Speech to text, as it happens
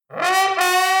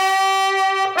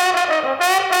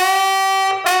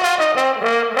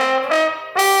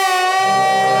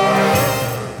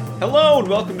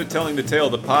welcome to Telling the Tale,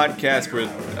 the podcast where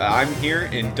I'm here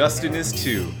and Dustin is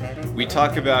too. We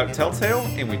talk about Telltale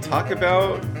and we talk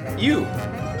about you,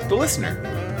 the listener.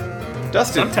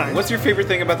 Dustin, Sometimes. What's your favorite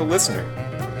thing about the listener?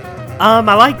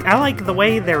 I like the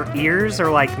way their ears are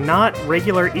like not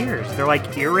regular ears. They're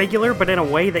like irregular, but in a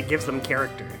way that gives them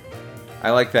character. I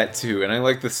like that too, and I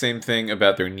like the same thing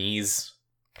about their knees.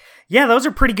 Yeah, those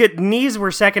are pretty good. Knees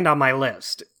were second on my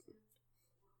list.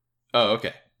 Oh,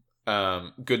 okay.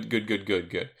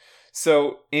 Good.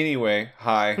 So, anyway,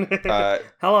 hi.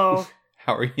 Hello.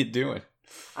 How are you doing?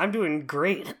 I'm doing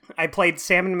great. I played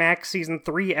Sam and Max Season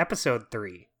 3, Episode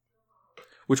 3.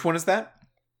 Which one is that?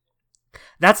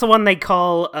 That's the one they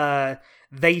call,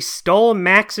 They Stole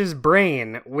Max's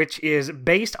Brain, which is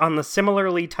based on the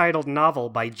similarly titled novel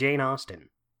by Jane Austen.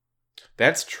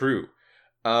 That's true.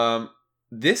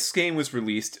 This game was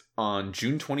released on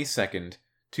June 22nd,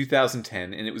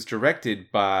 2010, and it was directed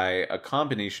by a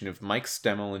combination of Mike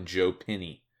Stemmel and Joe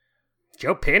Penny.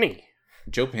 Joe Penny?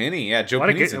 Joe Penny, yeah, Joe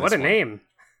What Penny's a, in what this a one. name.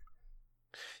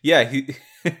 Yeah,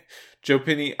 Joe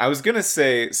Penny, I was gonna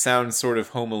say sounds sort of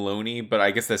Home Alone-y, but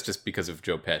I guess that's just because of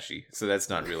Joe Pesci, so that's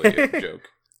not really a joke.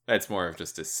 That's more of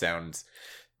just a sound.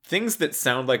 Things that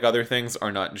sound like other things are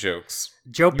not jokes.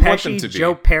 Joe You want them Pesci, to be.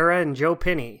 Joe Pera, and Joe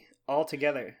Penny, all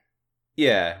together.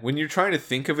 Yeah, when you're trying to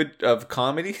think of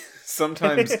comedy,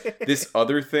 sometimes this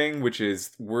other thing, which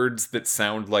is words that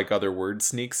sound like other words,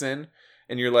 sneaks in,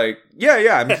 and you're like, yeah,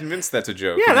 I'm convinced that's a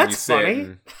joke. Yeah, and then that's you say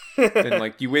funny. it, and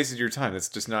like you wasted your time. That's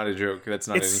just not a joke. That's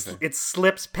not anything. It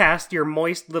slips past your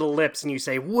moist little lips, and you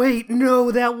say, "Wait,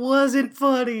 no, that wasn't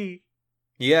funny."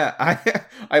 Yeah,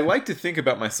 I like to think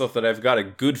about myself that I've got a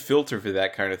good filter for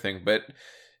that kind of thing, but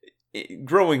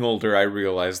growing older, I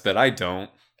realize that I don't.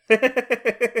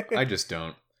 I just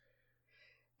don't.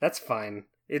 That's fine.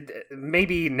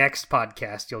 Maybe next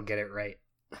podcast you'll get it right.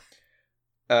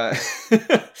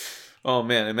 Oh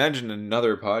man, imagine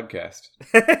another podcast.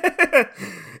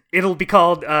 It'll be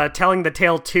called Telling the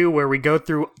Tale 2, where we go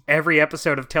through every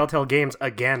episode of Telltale Games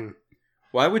again.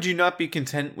 Why would you not be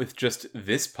content with just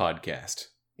this podcast?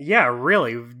 Yeah,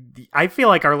 really. I feel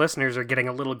like our listeners are getting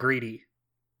a little greedy.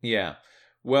 Yeah.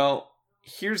 Well,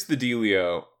 here's the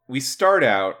dealio. We start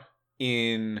out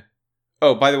in...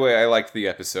 Oh, by the way, I liked the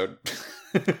episode.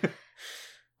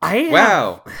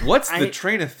 Wow, what's the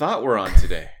train of thought we're on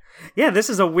today? Yeah, this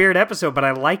is a weird episode, but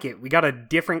I like it. We got a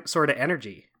different sort of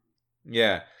energy.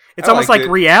 Yeah. It's almost like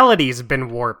reality's been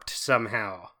warped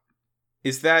somehow.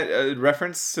 Is that a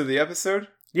reference to the episode?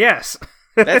 Yes.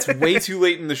 That's way too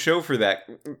late in the show for that.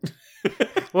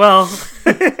 Well,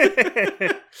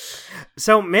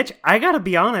 so Mitch, I gotta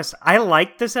be honest, I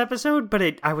liked this episode,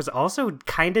 but I was also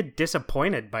kind of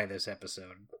disappointed by this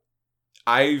episode.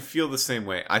 I feel the same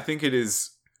way. I think it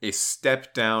is a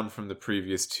step down from the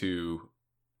previous two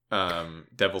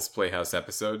Devil's Playhouse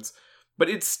episodes, but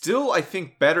it's still, I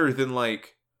think, better than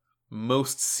like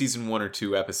most season 1 or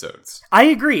 2 episodes. I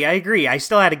agree. I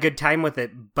still had a good time with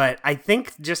it, but I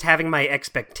think just having my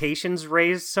expectations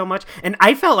raised so much, and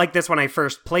I felt like this when I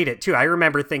first played it too. I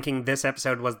remember thinking this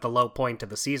episode was the low point of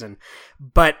the season,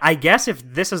 but I guess if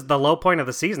this is the low point of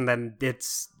the season, then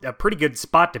it's a pretty good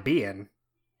spot to be in.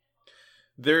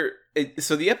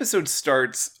 So the episode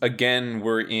starts again.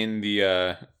 We're in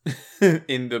the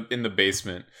in the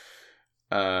basement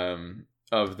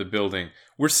of the building.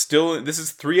 We're still. This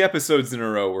is 3 episodes in a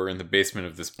row. We're in the basement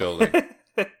of this building.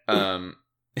 And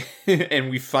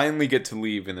we finally get to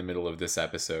leave in the middle of this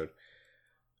episode.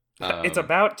 It's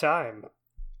about time.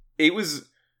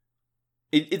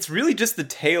 It's really just the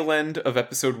tail end of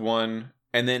episode 1,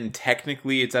 and then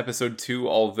technically it's episode 2.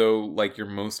 Although, like, you're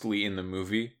mostly in the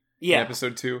movie. Yeah. In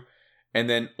episode 2. And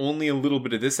then only a little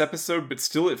bit of this episode, but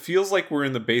still it feels like we're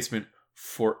in the basement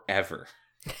forever.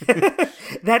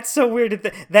 That's so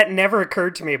weird. That never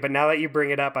occurred to me, but now that you bring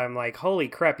it up, I'm like, holy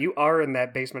crap, you are in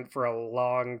that basement for a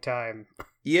long time.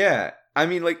 Yeah. I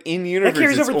mean, like, in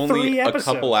universe, it's only a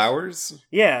couple hours.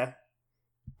 Yeah.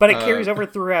 But it carries over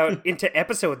throughout into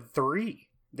episode 3.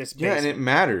 This basement. Yeah, and it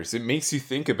matters. It makes you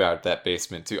think about that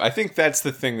basement, too. I think that's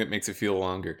the thing that makes it feel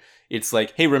longer. It's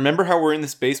like, hey, remember how we're in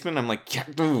this basement? I'm like, yeah,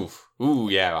 ooh,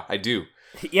 yeah, I do.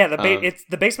 Yeah,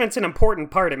 the basement's an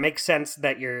important part. It makes sense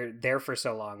that you're there for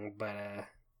so long, but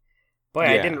boy,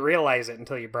 yeah. I didn't realize it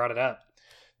until you brought it up.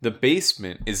 The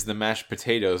basement is the mashed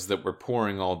potatoes that we're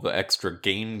pouring all the extra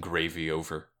game gravy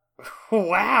over.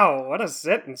 Wow, what a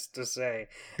sentence to say.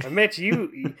 Mitch,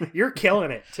 you're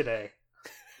killing it today.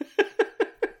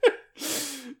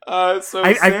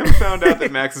 Sam found out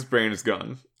that Max's brain is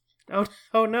gone.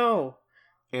 Oh no.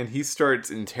 And he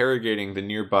starts interrogating the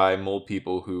nearby mole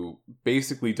people who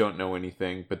basically don't know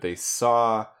anything, but they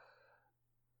saw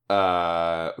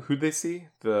Who'd they see?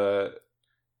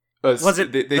 Was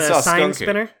it they the saw sign Skunk Ape.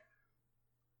 spinner?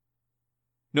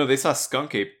 No, they saw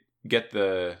Skunk Ape get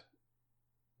the.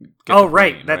 Oh,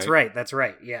 right. That's right. That's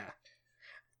right. Yeah.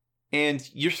 And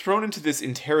you're thrown into this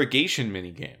interrogation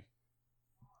minigame.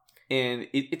 And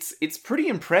it's pretty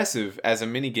impressive as a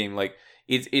minigame. Like,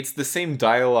 it's the same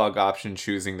dialogue option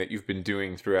choosing that you've been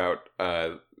doing throughout,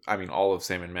 all of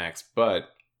Sam and Max. But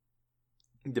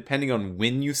depending on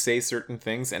when you say certain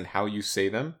things and how you say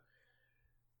them,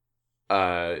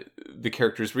 the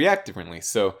characters react differently.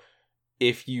 So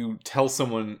if you tell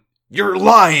someone, "You're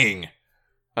lying,"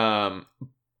 and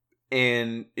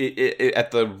it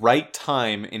at the right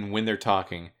time and when they're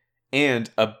talking, and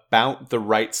about the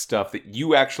right stuff that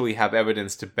you actually have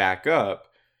evidence to back up,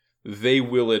 they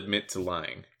will admit to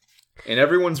lying. And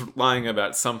everyone's lying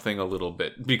about something a little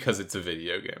bit because it's a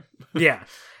video game. Yeah.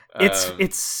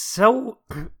 It's so...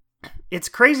 It's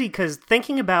crazy because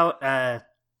thinking about...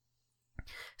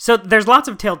 So there's lots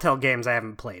of Telltale games I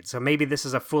haven't played, so maybe this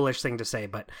is a foolish thing to say,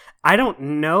 but I don't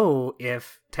know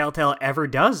if Telltale ever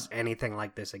does anything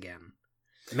like this again.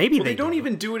 Maybe they don't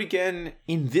even do it again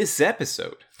in this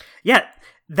episode. Yeah,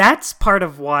 that's part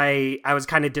of why I was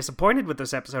kind of disappointed with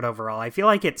this episode overall. I feel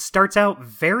like it starts out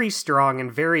very strong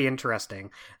and very interesting.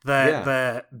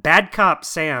 The bad cop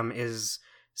Sam is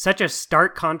such a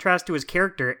stark contrast to his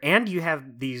character, and you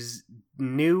have these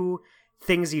new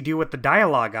things you do with the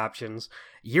dialogue options.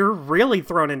 You're really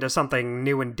thrown into something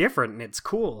new and different, and it's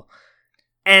cool.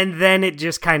 And then it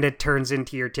just kind of turns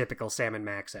into your typical Sam and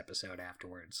Max episode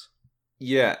afterwards.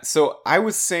 Yeah, so I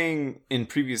was saying in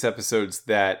previous episodes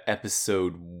that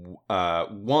episode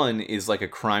 1 is like a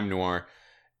crime noir,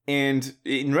 and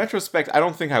in retrospect, I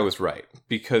don't think I was right,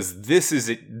 because this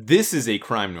is a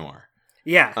crime noir.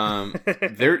 Yeah.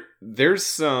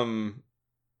 There's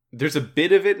a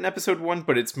bit of it in episode 1,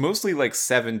 but it's mostly like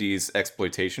 70s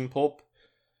exploitation pulp.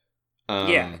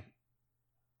 Yeah.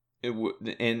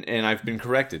 And I've been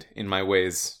corrected in my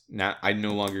ways. Now I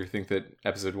no longer think that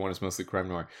episode 1 is mostly crime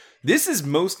noir. This is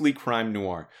mostly crime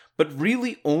noir, but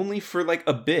really only for like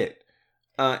a bit.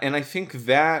 And I think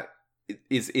that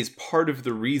is part of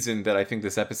the reason that I think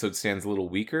this episode stands a little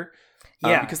weaker.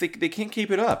 Yeah, because they can't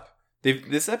keep it up.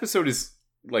 This episode is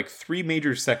like 3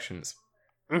 major sections.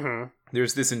 Mm-hmm.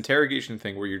 There's this interrogation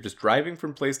thing where you're just driving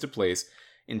from place to place,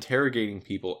 interrogating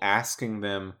people, asking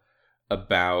them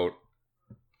about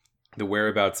the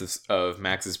whereabouts of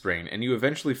Max's brain, and you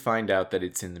eventually find out that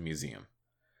it's in the museum.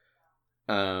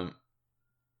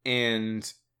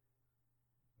 And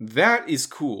that is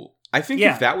cool. I think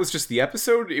if that was just the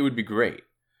episode, it would be great.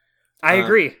 I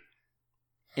agree.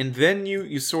 And then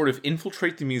you sort of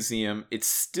infiltrate the museum. It's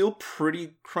still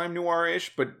pretty crime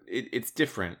noir-ish, but it's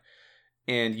different.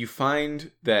 And you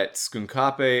find that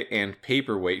Skunkape and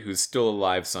Paperweight, who's still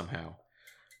alive somehow,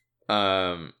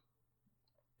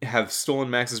 have stolen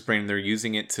Max's brain. They're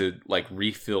using it to like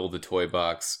refill the toy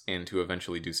box and to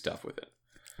eventually do stuff with it.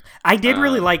 I did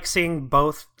really like seeing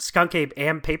both Skunk Ape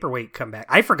and Paperweight come back.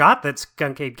 I forgot that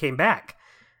Skunk Ape came back.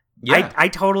 Yeah. I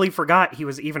totally forgot he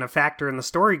was even a factor in the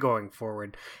story going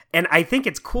forward. And I think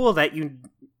it's cool that you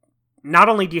not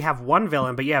only do you have one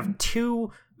villain, but you have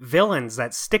 2 villains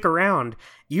that stick around.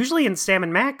 Usually in Sam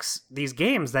and Max, these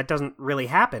games, that doesn't really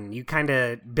happen. You kind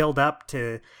of build up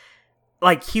to,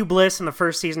 like Hugh Bliss in the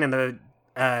first season and the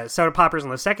Soda Poppers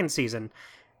in the second season.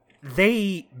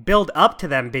 They build up to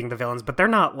them being the villains, but they're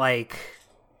not like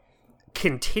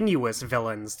continuous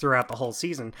villains throughout the whole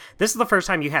season. This is the first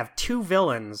time you have 2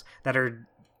 villains that are,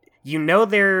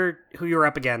 they're who you're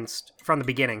up against from the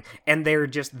beginning, and they're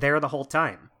just there the whole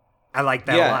time. I like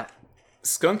that a lot.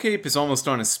 Skunk Ape is almost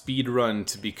on a speed run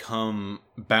to become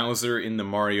Bowser in the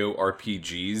Mario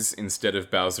RPGs instead of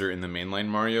Bowser in the mainline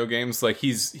Mario games. Like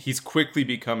he's quickly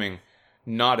becoming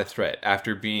not a threat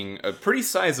after being a pretty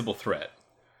sizable threat.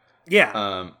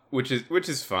 Yeah. Which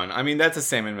is fun. I mean, that's a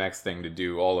Sam and Max thing to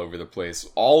do all over the place.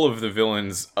 All of the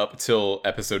villains up till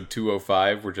episode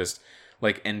 205 were just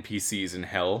like NPCs in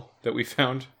hell that we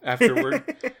found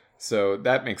afterward. So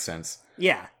that makes sense.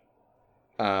 Yeah.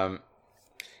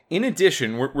 In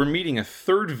addition, we're meeting a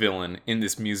third villain in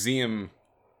this museum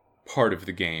part of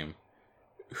the game,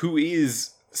 who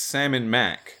is Sam and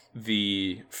Mac,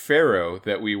 the pharaoh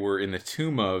that we were in the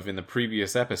tomb of in the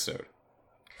previous episode.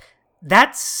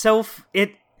 That's so...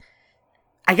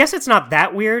 I guess it's not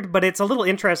that weird, but it's a little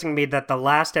interesting to me that the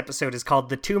last episode is called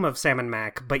The Tomb of Sam and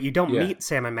Mac, but you don't meet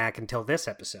Sam and Mac until this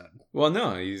episode. Well,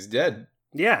 no, he's dead.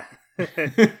 Yeah.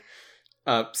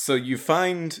 So you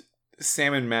find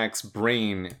Sam and Mac's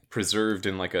brain preserved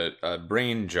in like a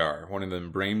brain jar, one of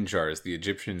them brain jars the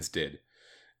Egyptians did.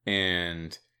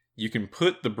 And you can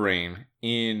put the brain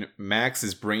in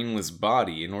Max's brainless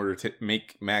body in order to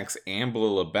make Max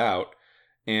amble about,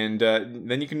 and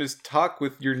then you can just talk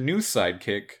with your new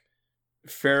sidekick,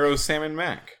 Pharaoh Salmon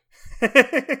Mac.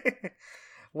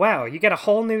 Wow, you get a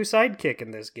whole new sidekick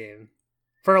in this game.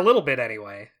 For a little bit,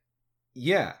 anyway.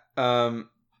 Yeah.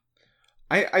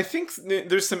 I think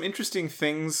there's some interesting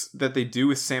things that they do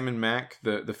with Salmon Mac,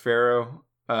 the Pharaoh,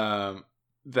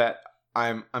 that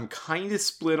I'm kind of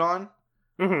split on.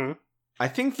 Mm-hmm. I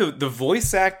think the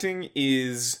voice acting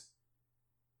is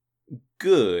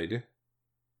good.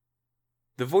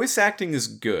 The voice acting is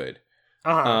good.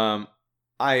 Uh-huh.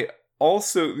 I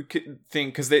also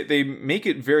think, because they make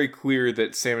it very clear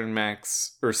that Salmon Mac,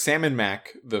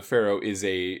 the Pharaoh, is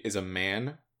a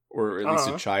man, or at least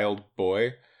a child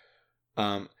boy.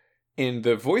 And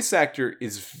the voice actor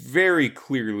is very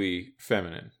clearly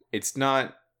feminine. It's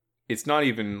not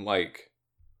even like,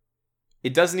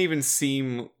 it doesn't even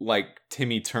seem like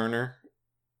Timmy Turner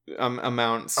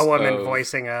amounts. A woman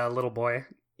voicing a little boy.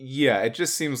 Yeah, it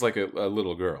just seems like a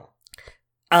little girl.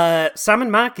 Salmon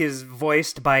Mac is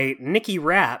voiced by Nikki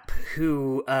Rapp,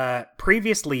 who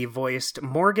previously voiced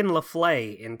Morgan Le Fay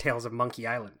in Tales of Monkey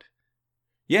Island.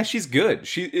 Yeah, she's good.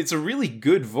 It's a really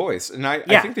good voice, and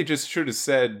I think they just should have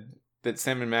said that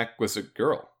Salmon Mac was a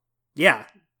girl. Yeah,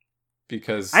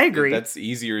 because I agree. That's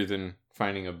easier than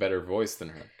finding a better voice than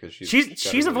her, because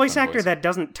she's a voice actor that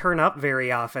doesn't turn up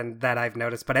very often, that I've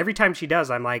noticed, but every time she does,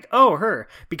 I'm like, oh, her,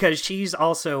 because she's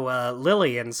also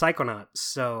Lily in Psychonauts.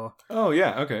 So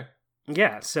yeah, okay,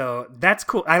 yeah, so that's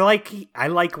cool. I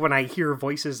like when I hear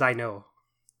voices I know.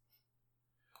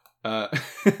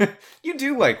 You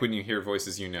do like when you hear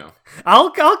voices you know.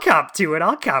 I'll cop to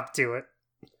it.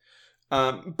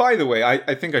 By the way,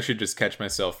 I think I should just catch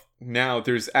myself. Now,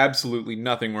 there's absolutely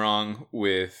nothing wrong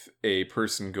with a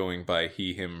person going by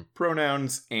he, him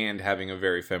pronouns and having a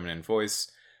very feminine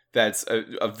voice. That's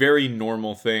a very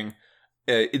normal thing.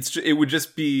 It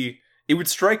would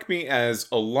strike me as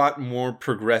a lot more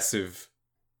progressive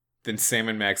than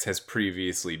Salmon Max has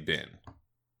previously been.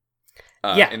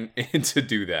 And to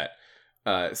do that.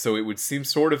 So it would seem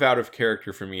sort of out of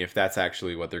character for me if that's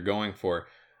actually what they're going for.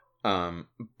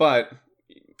 But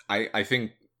I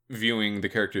think viewing the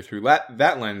character through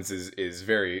that lens is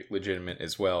very legitimate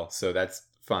as well, so that's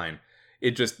fine.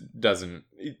 It just doesn't...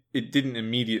 It didn't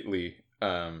immediately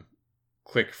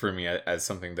click for me as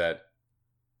something that...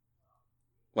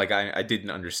 Like, I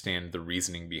didn't understand the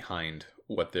reasoning behind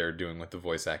what they're doing with the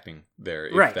voice acting there,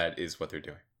 if that is what they're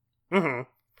doing. Mm-hmm.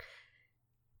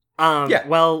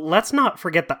 Well, let's not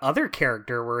forget the other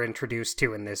character we're introduced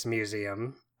to in this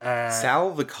museum.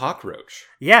 Sal the Cockroach.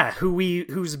 Yeah,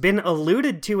 who's been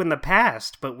alluded to in the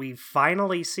past, but we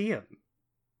finally see him.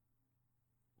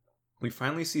 We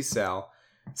finally see Sal.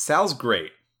 Sal's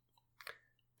great.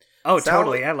 Oh,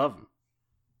 totally. I love him.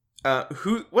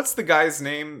 What's the guy's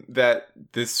name that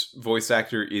this voice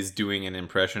actor is doing an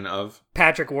impression of?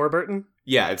 Patrick Warburton?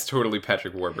 Yeah, it's totally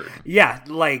Patrick Warburton. Yeah,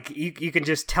 like, you can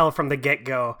just tell from the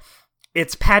get-go,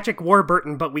 it's Patrick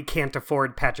Warburton, but we can't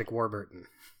afford Patrick Warburton.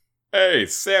 Hey,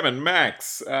 Salmon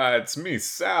Max, it's me,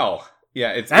 Sal.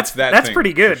 Yeah, that's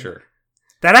pretty good. For sure.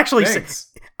 That actually,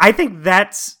 Thanks. I think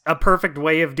that's a perfect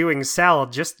way of doing Sal.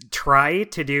 Just try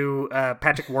to do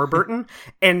Patrick Warburton,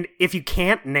 and if you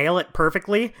can't nail it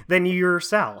perfectly, then you're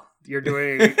Sal. You're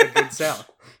doing a good Sal.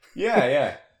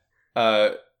 Yeah.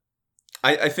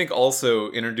 I think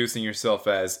also introducing yourself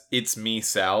as "It's me,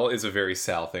 Sal" is a very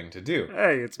Sal thing to do.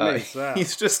 Hey, it's me, Sal.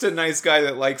 He's just a nice guy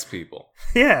that likes people.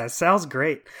 Yeah, Sal's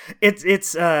great.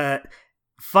 It's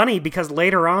funny because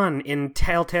later on in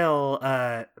Telltale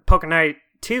Poké Night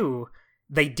 2,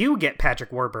 they do get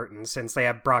Patrick Warburton since they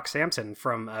have Brock Samson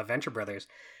from Venture Brothers.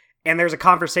 And there's a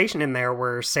conversation in there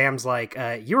where Sam's like,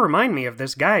 you remind me of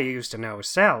this guy you used to know,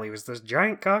 Sal. He was this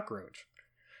giant cockroach.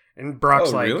 And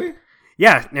Brock's like... Really?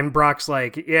 Yeah, and Brock's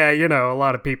like, yeah, a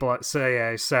lot of people say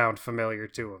I sound familiar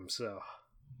to him, so...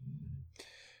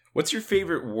 What's your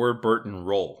favorite Warburton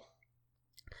role?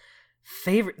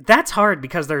 Favorite? That's hard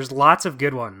because there's lots of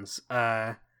good ones.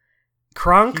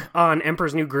 Kronk on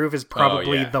Emperor's New Groove is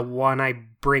probably the one I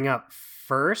bring up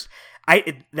first.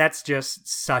 That's just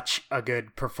such a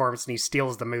good performance, and he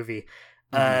steals the movie.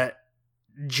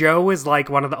 Mm-hmm. Joe is like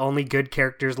one of the only good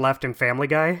characters left in Family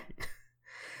Guy.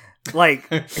 Like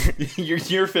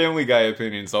your Family Guy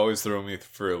opinions always throw me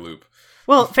for a loop.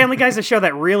 Well, Family Guy's a show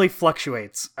that really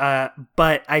fluctuates.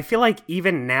 But I feel like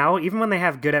even now, even when they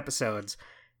have good episodes,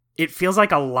 it feels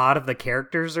like a lot of the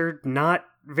characters are not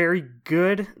very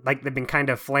good. Like they've been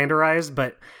kind of flanderized,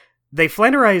 but they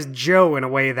flanderized Joe in a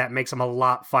way that makes him a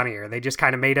lot funnier. They just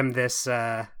kind of made him this,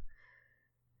 I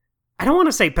I don't want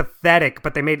to say pathetic,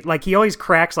 but they made, like, he always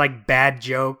cracks, like, bad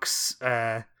jokes.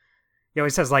 He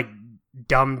always says, like,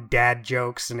 dumb dad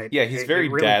jokes. And he's very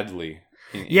really, dadly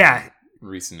in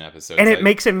recent episodes. And it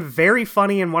makes him very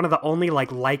funny and one of the only,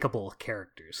 like, likable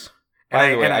characters. By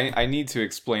the way, I need to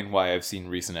explain why I've seen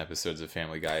recent episodes of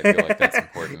Family Guy. I feel like that's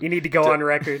important. You need to go on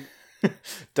record.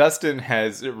 Dustin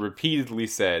has repeatedly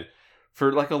said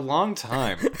for like a long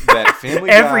time that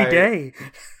Family Guy... Every day.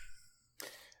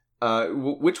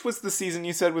 Which was the season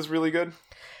you said was really good?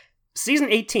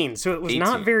 Season 18, so it was 18.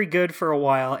 Not very good for a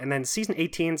while, and then season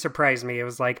 18 surprised me. It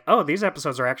was like, oh, these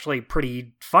episodes are actually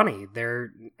pretty funny.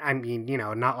 They're, I mean, you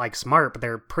know, not like smart, but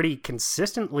they're pretty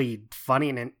consistently funny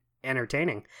and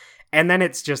entertaining. And then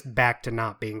it's just back to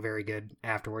not being very good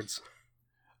afterwards.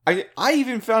 I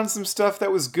even found some stuff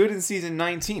that was good in season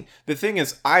 19. The thing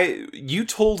is, you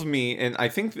told me, and I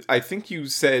think you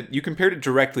said you compared it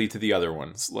directly to the other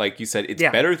ones. Like you said, it's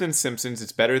better than Simpsons,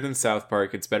 it's better than South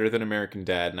Park, it's better than American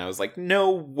Dad, and I was like,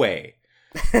 no way.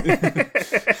 Yet,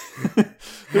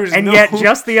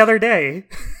 just the other day,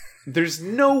 there's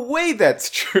no way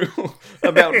that's true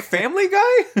about Family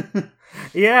Guy.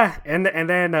 Yeah, and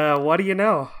then what do you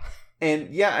know?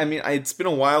 And yeah, I mean, it's been a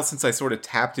while since I sort of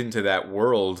tapped into that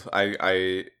world.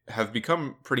 I have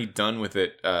become pretty done with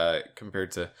it compared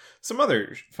to some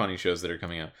other funny shows that are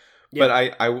coming out. Yeah.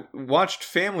 But I watched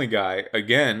Family Guy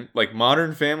again, like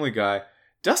modern Family Guy.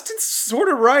 Dustin's sort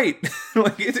of right.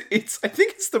 Like it's I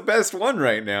think it's the best one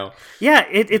right now. Yeah,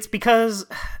 it's because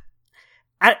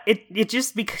it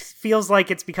just feels like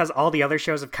it's because all the other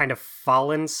shows have kind of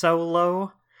fallen so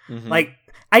low. Mm-hmm. Like.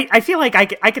 I feel like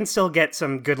I can still get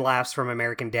some good laughs from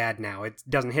American Dad now. It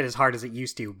doesn't hit as hard as it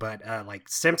used to, but like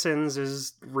Simpsons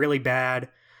is really bad.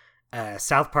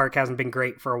 South Park hasn't been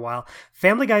great for a while.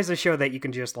 Family Guy is a show that you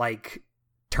can just like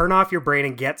turn off your brain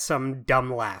and get some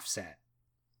dumb laughs at.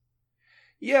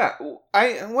 Yeah,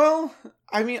 okay.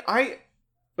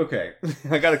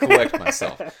 I gotta collect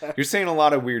myself. You're saying a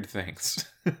lot of weird things,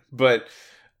 but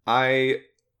I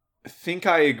think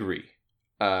I agree.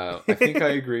 I think I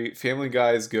agree. Family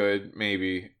Guy is good,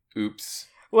 maybe. Oops.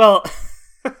 Well,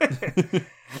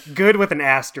 good with an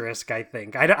asterisk, I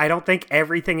think. I don't think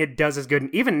everything it does is good.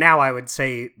 And even now, I would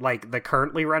say, like, the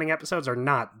currently running episodes are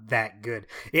not that good.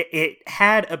 It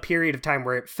had a period of time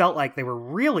where it felt like they were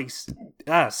really...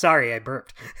 sorry, I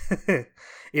burped.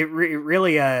 It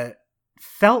really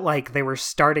felt like they were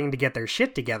starting to get their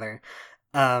shit together.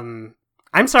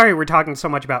 I'm sorry we're talking so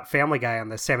much about Family Guy on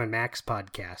the Sam and Max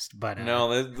podcast, but... No,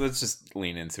 let's just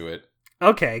lean into it.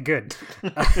 Okay, good.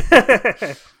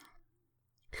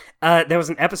 There was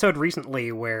an episode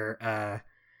recently where...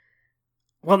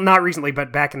 well, not recently,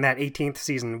 but back in that 18th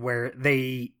season where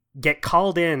they get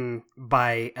called in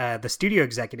by the studio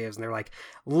executives, and they're like,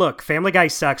 look, Family Guy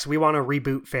sucks, we want to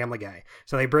reboot Family Guy.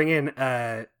 So they bring in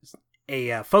a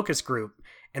focus group,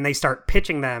 and they start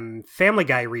pitching them Family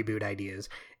Guy reboot ideas.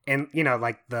 And, you know,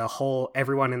 like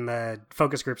everyone in the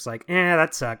focus group's like,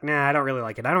 that sucked. Nah, I don't really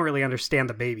like it. I don't really understand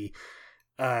the baby.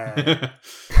 And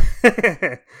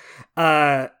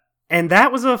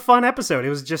that was a fun episode. It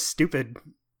was just stupid.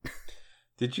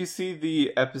 Did you see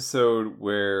the episode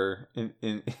where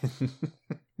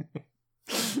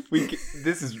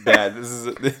this is bad.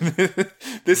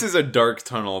 This is a dark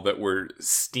tunnel that we're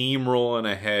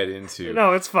steamrolling ahead into.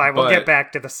 No, it's fine. We'll get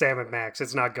back to the Sam and Max.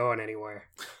 It's not going anywhere.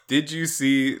 Did you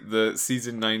see the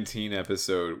season 19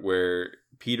 episode where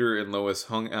Peter and Lois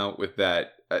hung out with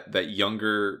that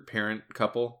younger parent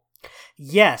couple?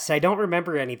 Yes, I don't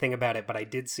remember anything about it, but I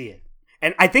did see it.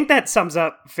 And I think that sums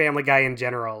up Family Guy in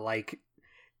general. Like,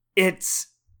 it's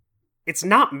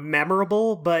not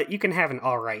memorable, but you can have an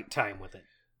all right time with it.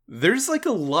 There's like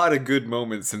a lot of good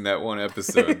moments in that one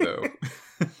episode, though.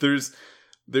 there's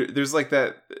like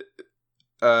that.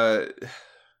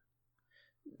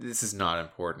 This is not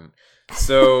important.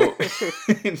 So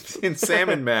in Sam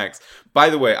and Max, by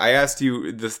the way, I asked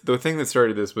you the thing that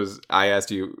started this was I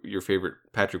asked you your favorite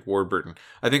Patrick Warburton.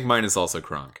 I think mine is also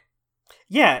Kronk.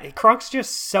 Yeah, Kronk's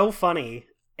just so funny.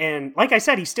 And like I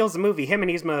said, he steals the movie, him and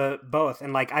Yzma both.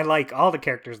 And like I like all the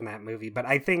characters in that movie. But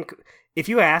I think if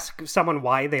you ask someone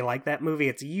why they like that movie,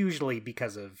 it's usually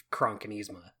because of Kronk and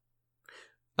Yzma.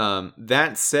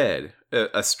 That said,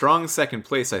 a strong second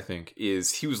place, I think,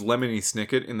 is he was Lemony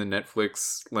Snicket in the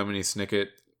Netflix Lemony Snicket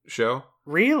show.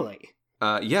 Really?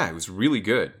 Yeah, it was really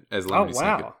good as Lemony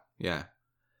Snicket. Yeah.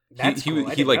 That's cool.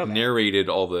 He like narrated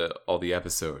all the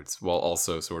episodes while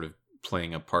also sort of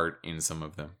playing a part in some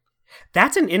of them.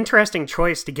 That's an interesting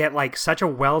choice to get like such a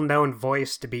well-known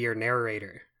voice to be your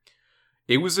narrator.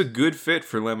 It was a good fit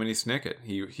for Lemony Snicket.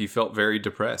 He felt very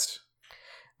depressed.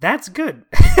 That's good.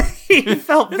 He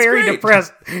felt very great.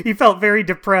 depressed. He felt very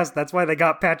depressed. That's why they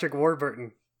got Patrick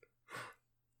Warburton.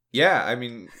 Yeah, I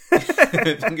mean, I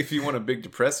think if you want a big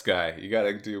depressed guy, you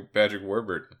gotta do Patrick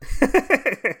Warburton.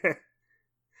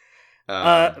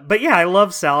 But yeah, I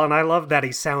love Sal, and I love that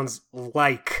he sounds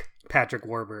like Patrick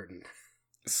Warburton.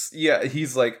 Yeah,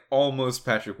 he's like almost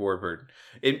Patrick Warburton.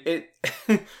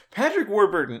 Patrick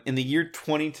Warburton in the year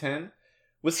 2010,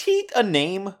 was he a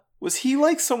name? Was he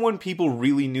like someone people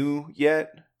really knew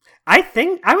yet? I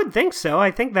would think so.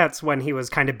 I think that's when he was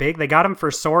kind of big. They got him for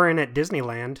Soarin' at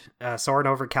Disneyland, Soarin'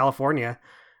 over California.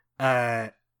 He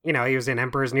was in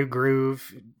Emperor's New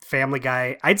Groove, Family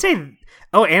Guy. I'd say,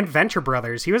 and Venture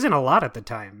Brothers. He was in a lot at the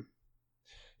time.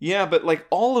 Yeah, but like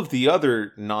all of the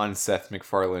other non-Seth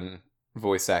MacFarlane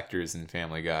voice actors in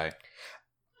Family Guy.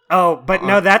 Oh, but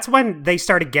no, that's when they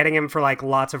started getting him for like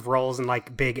lots of roles in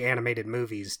like big animated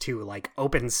movies too, like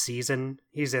Open Season.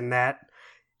 He's in that.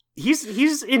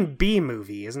 He's in B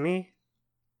Movie, isn't he?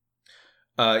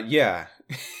 Yeah,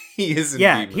 he is. In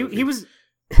yeah, B-movie. he was.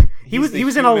 He He's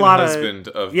was in a lot husband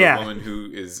of the woman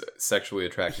who is sexually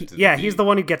attracted to the bee. He's the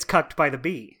one who gets cucked by the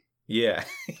bee. Yeah,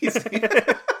 he is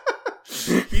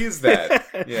that.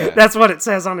 Yeah, that's what it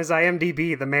says on his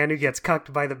IMDb. The man who gets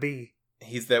cucked by the bee.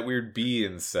 He's that weird bee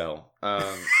incel.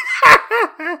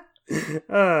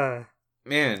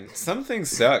 Man, some things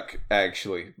suck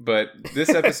actually, but this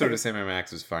episode of Sam and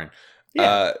Max was fine.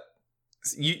 Yeah.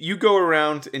 You go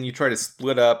around and you try to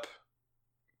split up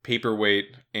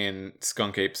Paperweight and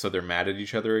Skunk Ape so they're mad at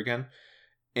each other again.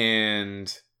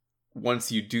 And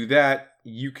once you do that,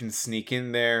 you can sneak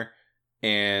in there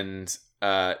and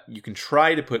you can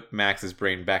try to put Max's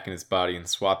brain back in his body and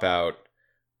swap out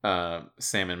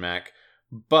Sam and Mac.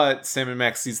 But Sam and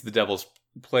Max sees the devil's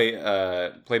toy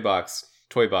box.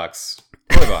 The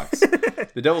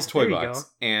devil's toy box.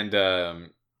 And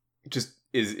just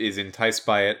is enticed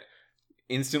by it,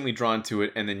 instantly drawn to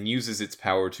it, and then uses its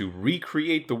power to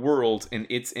recreate the world in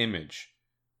its image.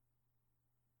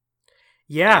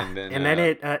 Yeah, and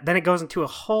then it goes into a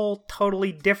whole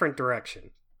totally different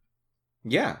direction.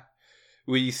 Yeah.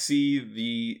 We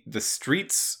see the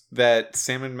streets that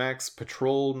Sam and Max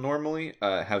patrol normally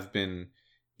have been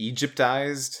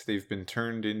Egyptized. They've been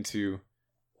turned into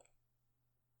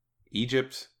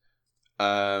Egypt.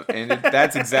 And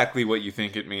that's exactly what you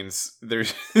think it means.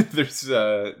 There's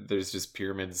just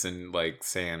pyramids and like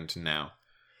sand now.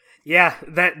 Yeah,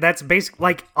 that's basic.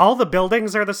 Like all the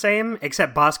buildings are the same,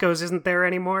 except Bosco's isn't there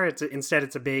anymore. Instead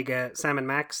it's a big Sam and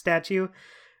Max statue.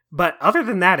 But other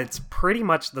than that, it's pretty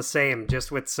much the same,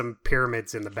 just with some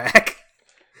pyramids in the back.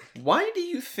 Why do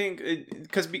you think?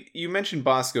 Because you mentioned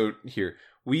Bosco here.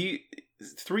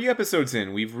 3 episodes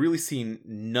in, we've really seen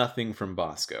nothing from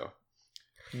Bosco.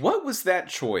 What was that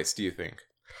choice, do you think?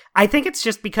 I think it's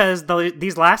just because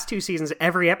these last 2 seasons,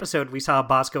 every episode we saw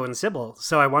Bosco and Sybil.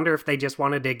 So I wonder if they just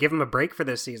wanted to give him a break for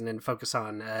this season and focus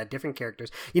on different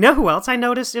characters. You know who else I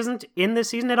noticed isn't in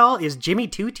this season at all? Is Jimmy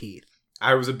Two Teeth.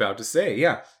 I was about to say,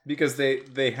 yeah. Because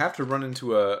they have to run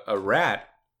into a rat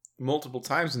multiple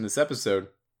times in this episode.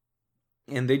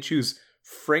 And they choose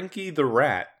Frankie the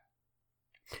Rat.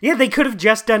 Yeah, they could have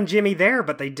just done Jimmy there,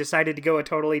 but they decided to go a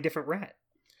totally different rat.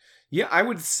 Yeah, I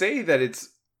would say that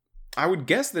I would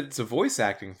guess that it's a voice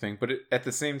acting thing, but at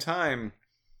the same time,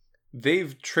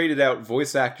 they've traded out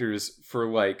voice actors for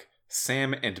like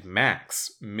Sam and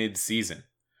Max mid-season.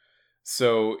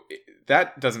 So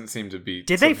that doesn't seem to be.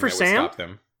 Did they for that Sam? Stop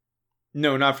them.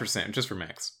 No, not for Sam, just for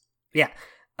Max. Yeah.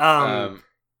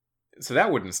 So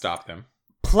that wouldn't stop them.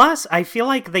 Plus, I feel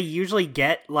like they usually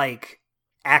get like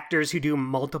actors who do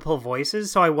multiple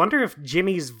voices, so I wonder if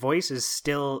Jimmy's voice is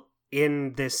still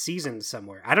in this season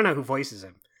somewhere. I don't know who voices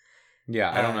him.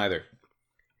 Yeah, I don't either.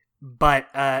 But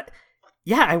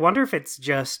yeah, I wonder if it's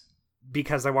just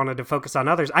because I wanted to focus on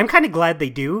others. I'm kind of glad they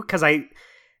do, because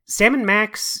Sam and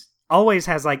Max always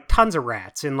has like tons of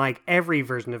rats in like every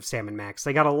version of Sam and Max.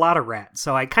 They got a lot of rats,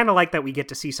 so I kind of like that we get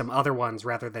to see some other ones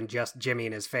rather than just Jimmy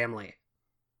and his family.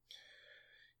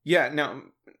 Yeah, now,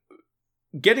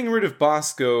 getting rid of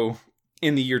Bosco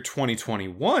in the year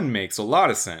 2021 makes a lot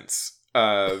of sense,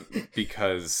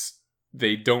 because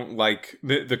they don't like,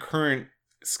 the current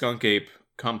Skunk Ape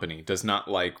company does not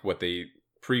like what they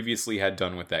previously had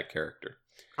done with that character.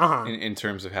 In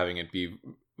terms of having it be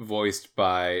voiced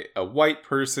by a white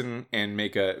person and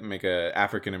make a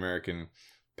African-American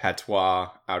patois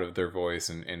out of their voice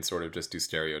and sort of just do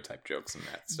stereotype jokes and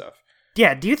that stuff.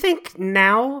 Yeah, do you think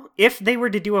now, if they were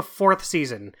to do a 4th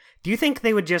season, do you think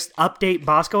they would just update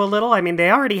Bosco a little? I mean, they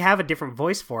already have a different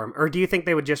voice for him, or do you think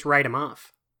they would just write him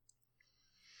off?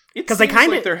 Because they kind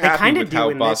of like they're happy with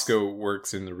how Bosco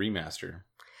works in the remaster.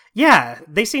 Yeah,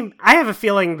 they seem... I have a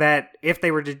feeling that if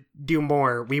they were to do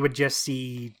more, we would just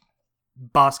see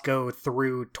Bosco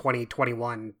through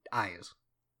 2021 eyes.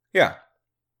 Yeah.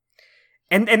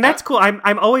 And that's cool.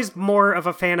 I'm always more of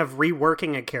a fan of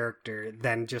reworking a character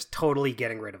than just totally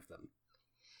getting rid of them.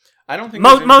 I don't think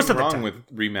there's anything most of the wrong time with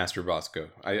remaster Bosco.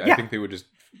 I think they would just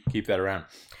keep that around.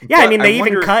 Yeah, But I mean, they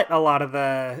wonder- even cut a lot of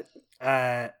the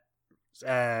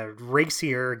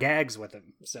racier gags with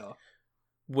him, so...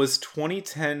 Was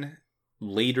 2010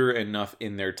 later enough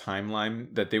in their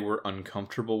timeline that they were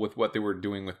uncomfortable with what they were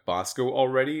doing with Bosco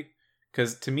already?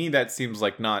 Because to me, that seems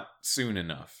like not soon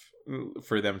enough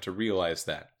for them to realize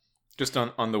that. Just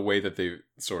on the way that they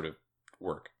sort of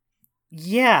work.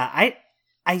 Yeah,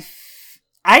 I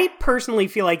personally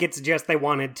feel like it's just they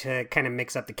wanted to kind of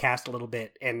mix up the cast a little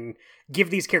bit and give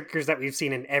these characters that we've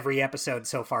seen in every episode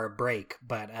so far a break.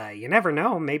 But you never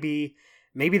know.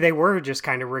 Maybe they were just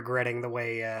kind of regretting the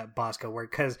way Bosco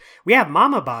worked. Because we have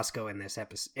Mama Bosco in this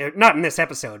episode. Not in this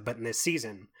episode, but in this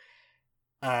season.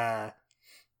 And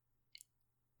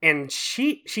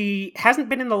she hasn't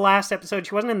been in the last episode.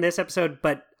 She wasn't in this episode.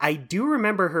 But I do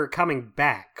remember her coming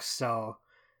back. So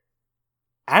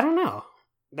I don't know.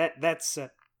 That's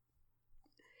a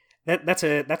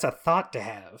thought to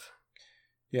have.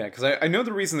 Yeah, because I know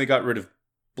the reason they got rid of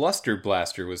Bluster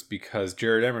Blaster was because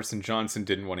Jared Emerson Johnson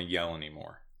didn't want to yell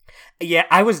anymore. Yeah,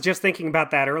 I was just thinking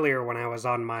about that earlier when I was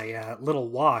on my little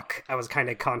walk. I was kind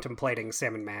of contemplating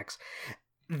Sam and Max.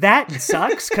 That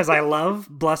sucks because I love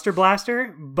Bluster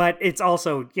Blaster, but it's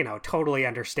also, totally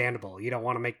understandable. You don't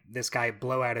want to make this guy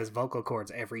blow out his vocal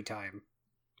cords every time.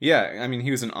 Yeah, I mean,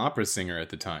 he was an opera singer at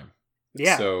the time.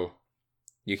 Yeah. So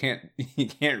you can't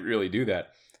really do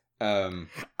that.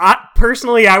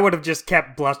 Personally, I would have just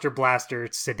kept Bluster Blaster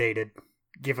sedated.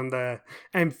 Give him the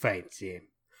I'm fine, Sam.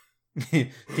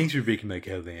 Thanks for breaking my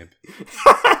cow lamp.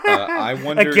 I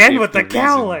wonder again if with the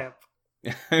cow lamp.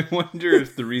 I wonder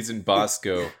if the reason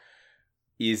Bosco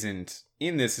isn't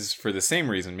in this is for the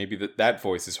same reason. Maybe that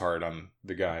voice is hard on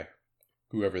the guy,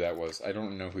 whoever that was. I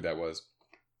don't know who that was.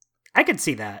 I could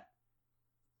see that.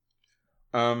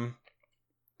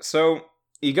 So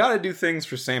you gotta do things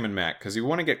for Sam and Mac, because you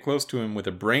want to get close to him with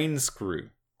a brain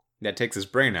screw that takes his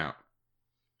brain out.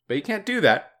 But you can't do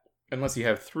that unless you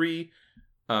have 3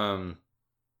 pendants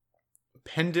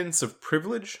of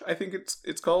privilege, I think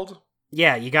it's called.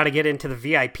 Yeah, you gotta get into the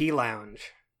VIP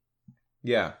lounge.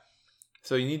 Yeah.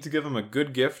 So you need to give him a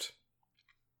good gift.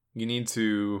 You need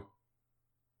to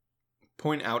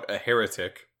point out a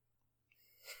heretic.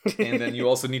 And then you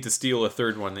also need to steal a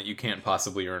third one that you can't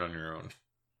possibly earn on your own.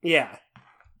 Yeah.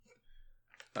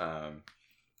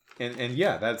 And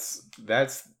yeah, that's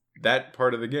that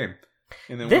part of the game.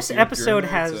 And then this episode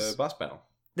it's a boss battle.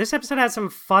 This episode has some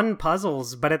fun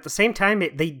puzzles, but at the same time,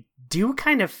 they do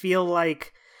kind of feel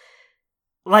like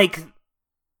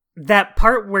that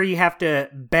part where you have to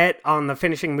bet on the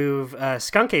finishing move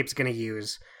Skunk Ape's going to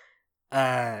use.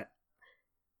 I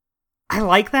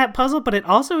like that puzzle, but it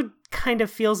also kind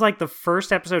of feels like the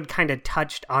first episode kind of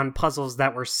touched on puzzles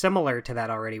that were similar to that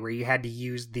already, where you had to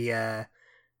use the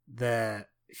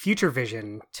future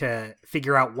vision to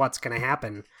figure out what's going to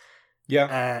happen.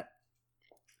 Yeah.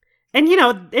 And,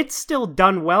 it's still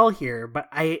done well here, but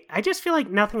I just feel like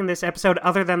nothing in this episode,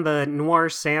 other than the Noir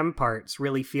Sam parts,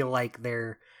 really feel like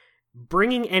they're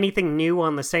bringing anything new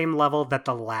on the same level that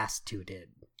the last 2 did.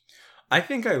 I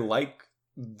think I like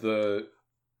the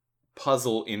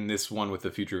puzzle in this one with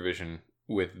the future vision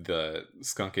with the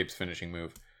Skunk Ape's finishing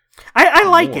move. I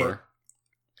like it.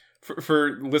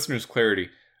 For listeners' clarity,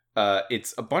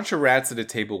 it's a bunch of rats at a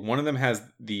table. One of them has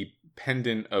the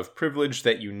pendant of privilege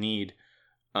that you need.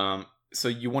 So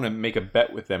you want to make a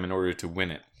bet with them in order to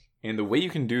win it. And the way you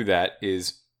can do that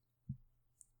is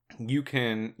you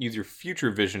can use your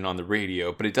future vision on the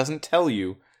radio, but it doesn't tell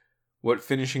you what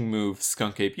finishing move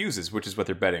Skunk Ape uses, which is what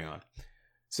they're betting on.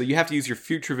 So you have to use your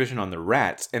future vision on the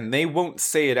rats, and they won't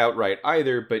say it outright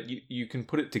either, but you can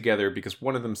put it together because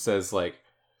one of them says,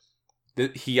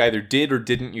 that he either did or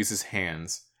didn't use his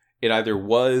hands. It either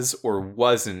was or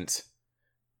wasn't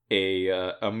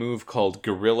a move called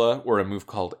Gorilla or a move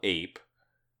called Ape.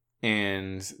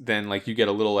 And then, you get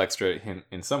a little extra hint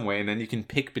in some way, and then you can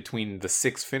pick between the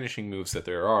 6 finishing moves that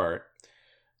there are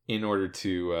in order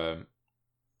to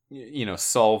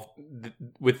solve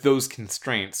with those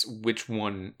constraints which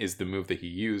one is the move that he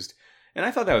used. And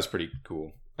I thought that was pretty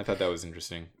cool. I thought that was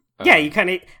interesting. Yeah, you kind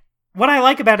of... What I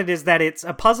like about it is that it's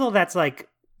a puzzle that's,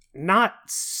 not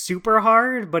super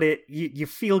hard, but you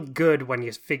feel good when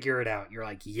you figure it out. You're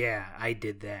like, yeah, I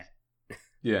did that.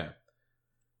 Yeah.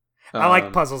 I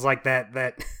like puzzles like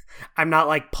that I'm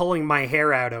not, pulling my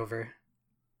hair out over.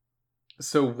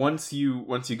 So once you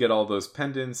get all those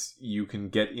pendants, you can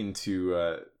get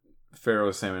into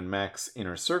Pharaoh Sam Mac's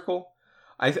inner circle.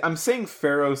 I'm saying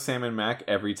Pharaoh Sam Mac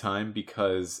every time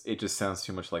because it just sounds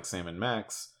too much like Sam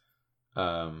Mac's,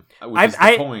 which is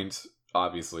the point,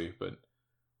 obviously. But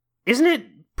isn't it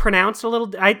pronounced a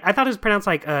little? I thought it was pronounced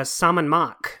like Sam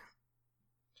Mac.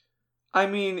 I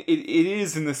mean, it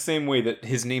is in the same way that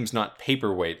his name's not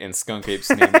Paperweight and Skunk Ape's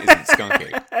name isn't Skunk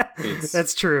Ape.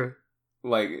 That's true.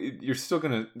 Like, you're still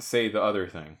gonna say the other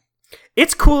thing.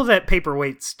 It's cool that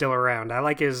Paperweight's still around. I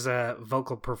like his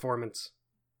vocal performance.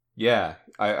 Yeah,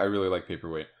 I really like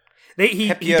Paperweight. He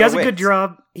does a good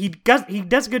job. He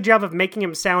does a good job of making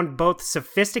him sound both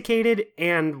sophisticated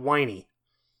and whiny.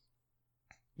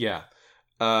 Yeah.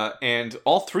 And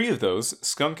all three of those,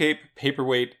 Skunk Ape,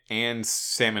 Paperweight, and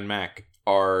Sam Mac,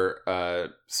 are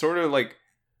sort of like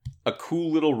a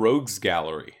cool little rogues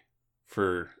gallery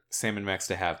for Sam Max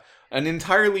to have. An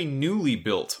entirely newly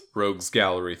built rogues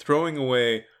gallery, throwing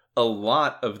away a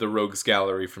lot of the rogues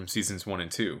gallery from seasons 1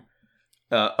 and 2,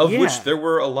 of which there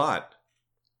were a lot.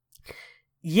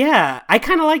 Yeah, I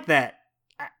kind of like that.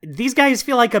 These guys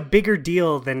feel like a bigger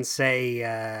deal than,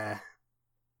 say,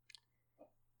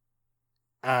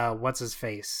 what's his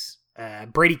face?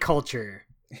 Brady Culture.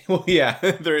 Well, yeah,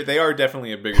 they are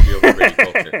definitely a bigger deal than Brady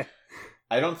Culture.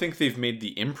 I don't think they've made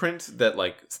the imprint that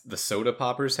like the Soda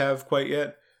Poppers have quite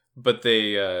yet, but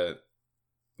they're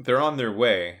on their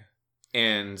way,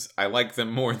 and I like them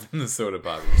more than the Soda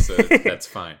Poppers, so that's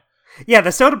fine. Yeah,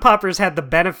 the Soda Poppers had the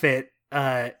benefit,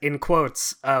 in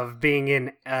quotes, of being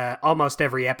in almost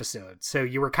every episode, so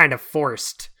you were kind of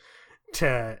forced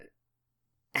to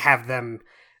have them.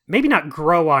 Maybe not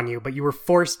grow on you, but you were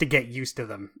forced to get used to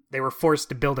them. They were forced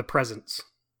to build a presence.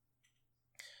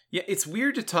 Yeah, it's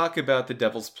weird to talk about the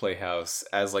Devil's Playhouse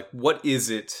as like, what is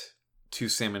it to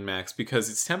Sam Max? Because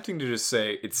it's tempting to just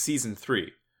say it's season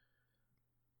 3.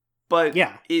 But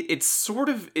yeah, it's sort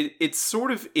of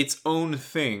its own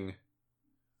thing.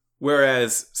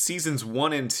 Whereas seasons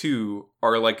 1 and 2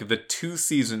 are like the 2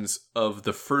 seasons of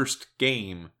the first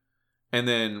game, and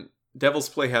then Devil's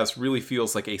Playhouse really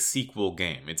feels like a sequel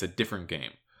game. It's a different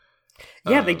game.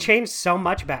 Yeah, they changed so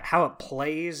much about how it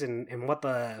plays and what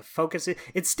the focus is.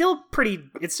 It's still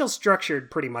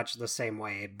structured pretty much the same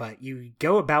way, but you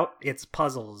go about its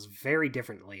puzzles very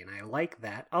differently, and I like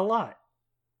that a lot.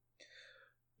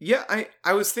 Yeah,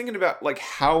 I was thinking about like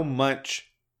how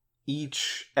much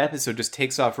each episode just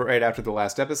takes off right after the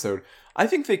last episode. I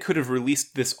think they could have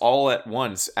released this all at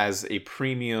once as a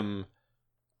premium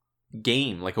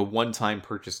game, like a one-time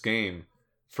purchase game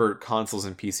for consoles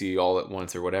and PC all at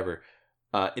once or whatever.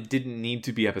 It didn't need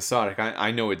to be episodic.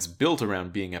 I know it's built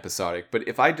around being episodic, but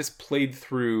if I just played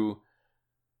through,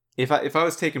 if I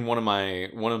was taking one of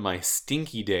my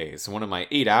stinky days, one of my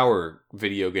 8-hour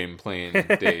video game playing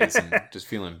days, and just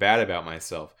feeling bad about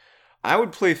myself, I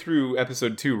would play through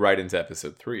episode 2 right into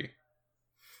episode 3.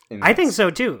 I think so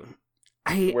too.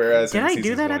 Whereas did I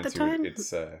do that at the time?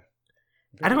 It's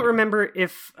I don't remember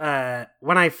if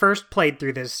when I first played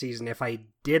through this season, if I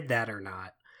did that or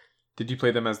not. Did you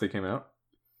play them as they came out?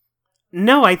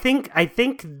 No, I think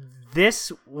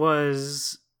this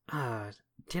was.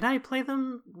 Did I play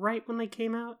them right when they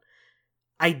came out?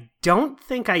 I don't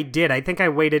think I did. I think I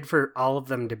waited for all of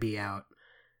them to be out.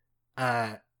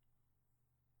 But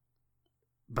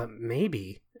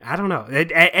maybe. I don't know.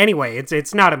 Anyway,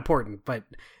 it's not important. But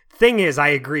thing is, I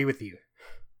agree with you.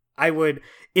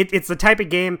 It's the type of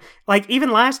game, like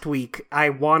even last week, I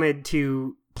wanted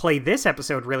to play this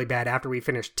episode really bad after we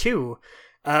finished 2,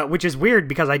 which is weird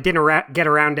because I didn't get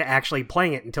around to actually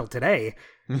playing it until today.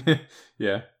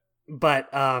 Yeah. But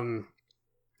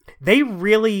they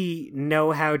really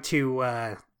know how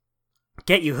to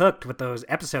get you hooked with those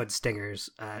episode stingers,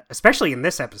 especially in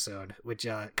this episode, which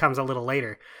comes a little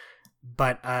later.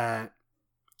 But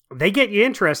they get you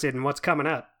interested in what's coming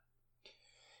up.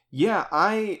 Yeah,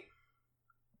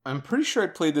 I'm pretty sure I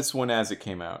played this one as it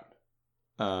came out.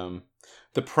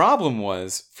 The problem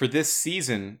was, for this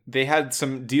season, they had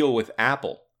some deal with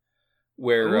Apple,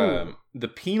 where the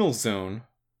Penal Zone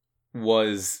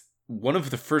was one of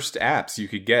the first apps you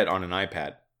could get on an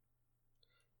iPad.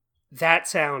 That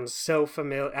sounds so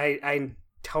familiar. I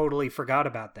totally forgot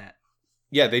about that.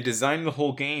 Yeah, they designed the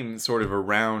whole game sort of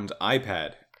around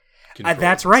iPad.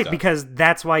 That's right, because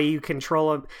that's why you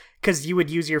control them. Because you would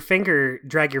use your finger,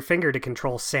 drag your finger to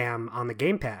control Sam on the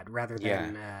gamepad rather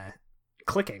than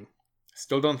clicking.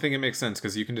 Still don't think it makes sense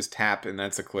because you can just tap and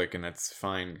that's a click and that's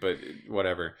fine, but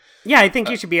whatever. Yeah, I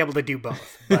think you should be able to do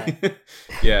both. But.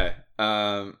 Yeah.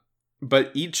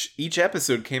 But each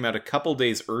episode came out a couple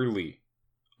days early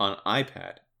on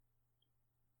iPad.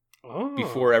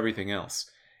 before everything else.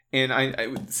 And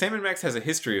Sam & Max has a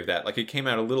history of that. Like, it came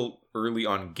out a little early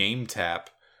on GameTap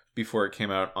before it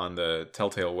came out on the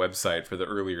Telltale website for the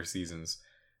earlier seasons.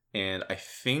 And I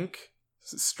think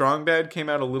Strong Bad came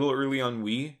out a little early on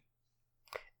Wii.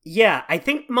 Yeah, I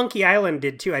think Monkey Island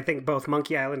did too. I think both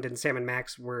Monkey Island and Sam &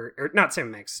 Max were... Or not Sam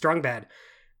 & Max, Strong Bad.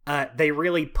 They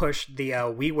really pushed the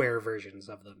WiiWare versions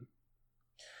of them.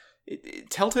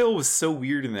 Telltale was so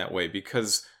weird in that way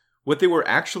because what they were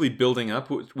actually building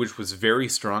up, which was very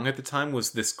strong at the time,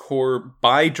 was this core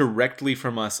buy directly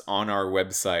from us on our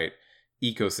website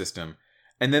ecosystem.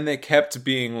 And then they kept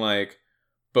being like,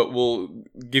 but we'll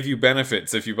give you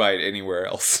benefits if you buy it anywhere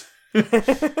else.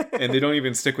 And they don't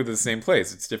even stick with the same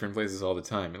place. It's different places all the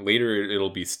time. And later it'll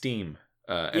be Steam.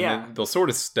 Then they'll sort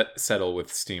of settle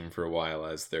with Steam for a while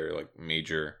as their like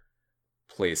major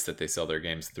place that they sell their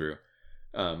games through.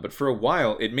 But for a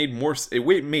while, it made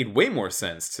way more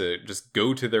sense to just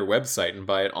go to their website and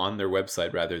buy it on their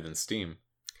website rather than Steam.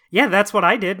 Yeah, that's what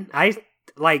I did. I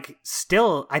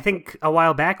think a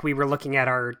while back we were looking at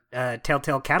our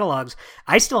Telltale catalogs.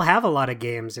 I still have a lot of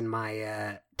games in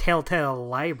my Telltale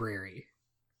library.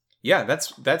 Yeah,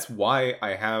 that's why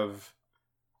I have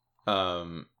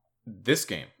this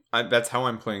game. That's how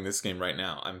I'm playing this game right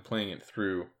now. I'm playing it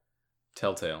through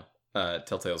Telltale's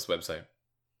website.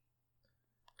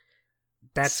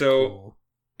 That's so cool.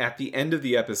 At the end of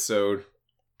the episode,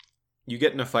 you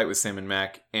get in a fight with Sam &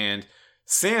 Mac, and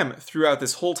Sam, throughout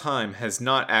this whole time, has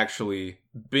not actually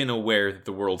been aware that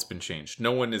the world's been changed.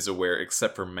 No one is aware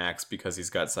except for Max because he's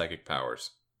got psychic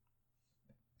powers.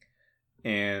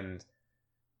 And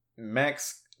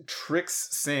Max tricks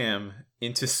Sam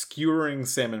into skewering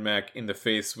Sam & Mac in the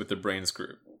face with the brain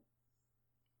screw.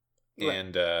 Right.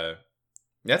 And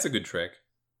that's a good trick.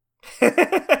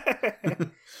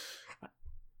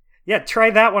 Yeah, try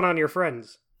that one on your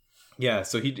friends. Yeah,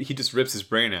 so he just rips his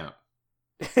brain out.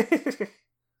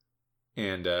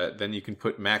 And then you can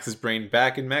put Max's brain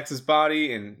back in Max's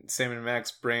body, and Sam &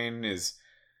 Mac's brain is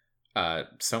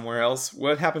somewhere else.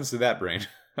 What happens to that brain?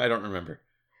 I don't remember.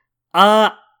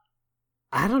 I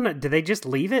don't know. Do they just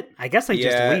leave it? I guess they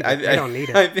just leave it. They don't need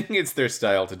it. I think it's their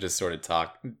style to just sort of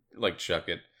talk, like chuck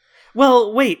it.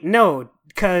 Well, wait, no,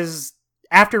 because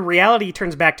after reality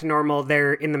turns back to normal,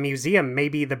 they're in the museum.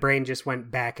 Maybe the brain just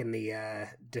went back in the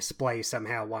display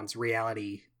somehow once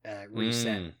reality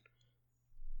reset.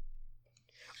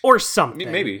 Or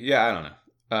something. Maybe, yeah, I don't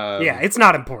know. Yeah, it's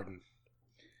not important.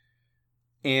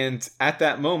 And at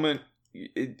that moment,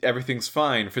 everything's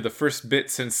fine. For the first bit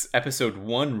since episode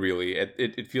 1, really,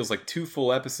 it feels like 2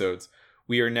 full episodes.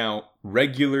 We are now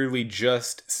regularly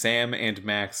just Sam and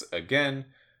Max again.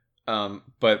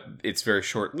 But it's very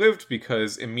short-lived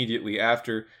because immediately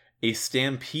after, a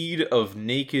stampede of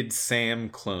naked Sam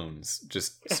clones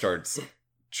just starts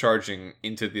charging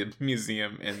into the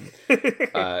museum, and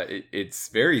it's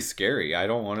very scary. I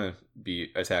don't want to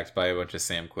be attacked by a bunch of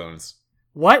Sam clones.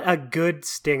 What a good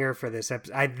stinger for this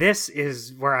episode. This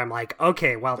is where I'm like,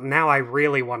 okay, well, now I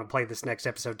really want to play this next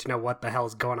episode to know what the hell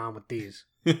is going on with these.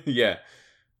 Yeah.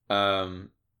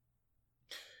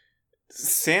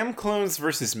 Sam clones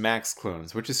versus Max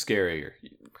clones, which is scarier?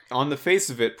 On the face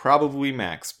of it, probably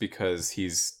Max, because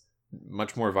he's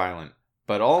much more violent.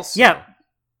 But also, yeah,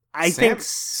 I think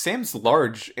Sam's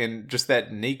large, and just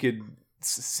that naked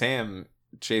Sam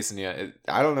chasing you,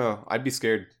 I don't know. I'd be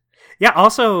scared. Yeah,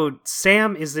 also,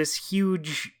 Sam is this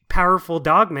huge, powerful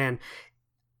dog man.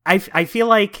 I feel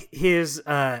like he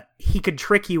could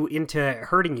trick you into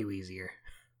hurting you easier.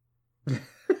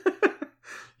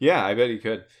 Yeah, I bet he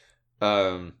could.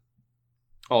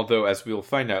 Although, as we'll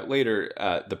find out later,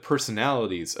 the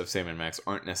personalities of Sam and Max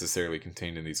aren't necessarily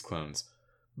contained in these clones.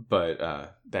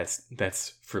 But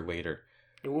that's for later.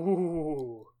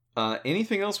 Ooh.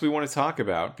 Anything else we want to talk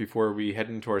about before we head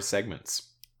into our segments?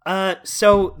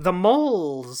 So the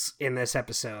moles in this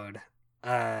episode,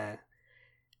 that's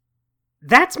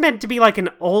meant to be like an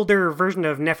older version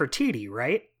of Nefertiti,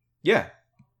 right? Yeah.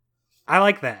 I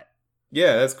like that.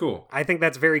 Yeah, that's cool. I think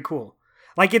that's very cool.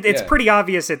 Like, it's pretty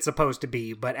obvious it's supposed to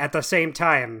be, but at the same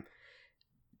time,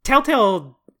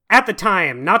 Telltale, at the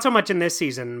time, not so much in this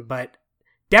season, but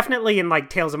definitely in, like,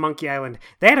 Tales of Monkey Island,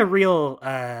 they had a real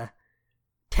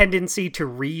tendency to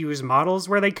reuse models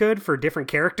where they could for different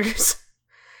characters.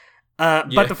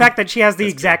 But the fact that she has the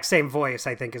exact same voice,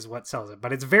 I think, is what sells it.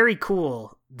 But it's very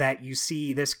cool that you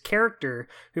see this character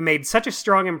who made such a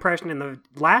strong impression in the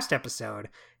last episode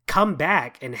come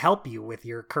back and help you with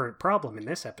your current problem in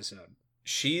this episode.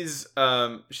 She's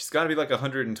got to be like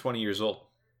 120 years old.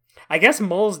 I guess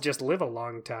moles just live a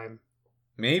long time.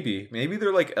 Maybe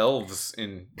they're like elves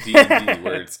in D&D,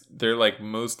 where they're like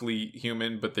mostly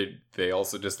human, but they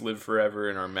also just live forever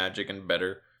and are magic and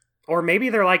better. Or maybe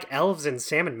they're like elves in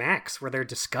Sam and Max, where they're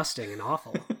disgusting and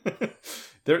awful.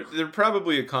 They're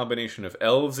probably a combination of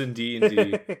elves in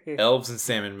D&D, elves in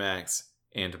Sam and Max,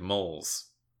 and moles.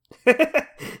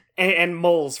 and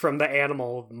moles from the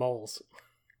animal moles.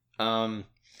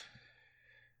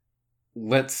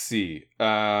 Let's see.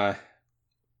 The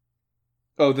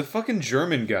fucking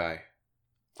German guy.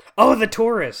 Oh, the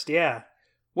tourist, yeah.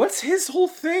 What's his whole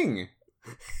thing?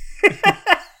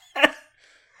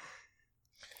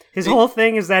 His whole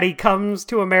thing is that he comes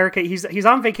to America. He's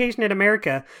on vacation in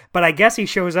America, but I guess he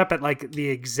shows up at like the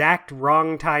exact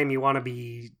wrong time you want to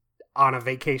be on a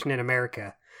vacation in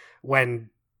America, when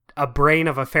a brain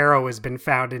of a pharaoh has been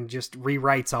found and just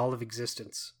rewrites all of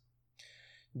existence.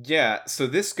 Yeah, so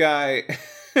this guy,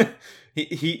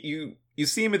 you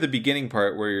see him at the beginning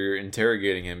part where you're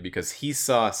interrogating him because he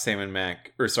saw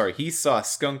he saw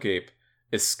Skunk Ape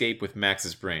escape with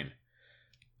Max's brain.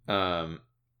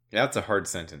 That's a hard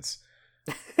sentence.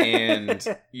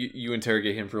 And you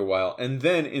interrogate him for a while. And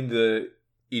then in the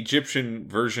Egyptian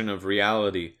version of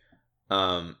reality,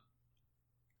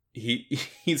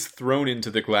 he's thrown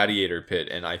into the gladiator pit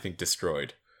and I think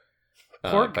destroyed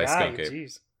Poor by guy, Skunk Ape.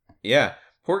 jeez. Yeah,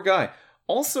 poor guy.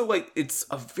 Also, like, it's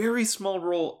a very small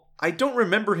role. I don't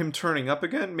remember him turning up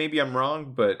again. Maybe I'm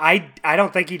wrong, but I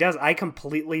don't think he does. I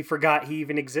completely forgot he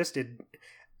even existed.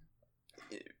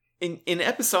 In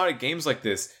episodic games like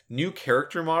this, new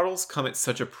character models come at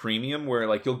such a premium where,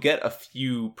 like, you'll get a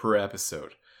few per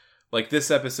episode. Like,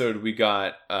 this episode, we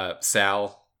got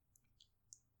Sal.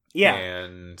 Yeah.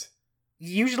 And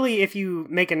usually if you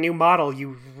make a new model,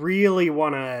 you really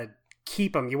want to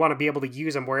keep them. You want to be able to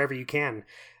use them wherever you can.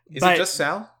 Is it just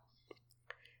Sal?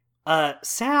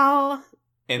 Sal.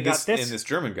 And this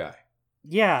German guy.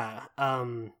 Yeah.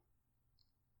 Was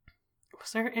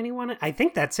there anyone? I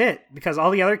think that's it, because all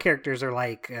the other characters are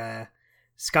like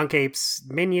Skunk Ape's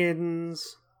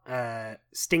minions.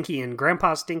 Stinky and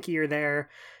Grandpa Stinky are there.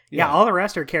 Yeah, all the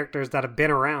rest are characters that have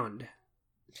been around.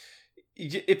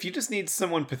 If you just need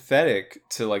someone pathetic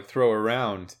to like throw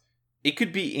around, it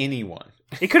could be anyone.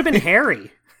 It could have been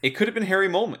Harry. It could have been Harry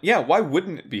Moleman. Yeah, why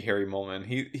wouldn't it be Harry Moleman?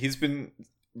 He's been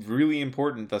really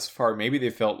important thus far. Maybe they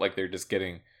felt like they're just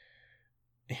getting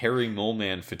Harry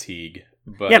Moleman fatigue.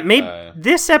 But yeah, maybe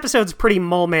this episode's pretty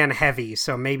Moleman heavy,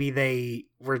 so maybe they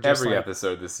were just every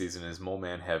episode this season is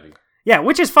Moleman heavy. Yeah,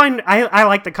 which is fine. I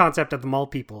like the concept of the mole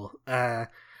people.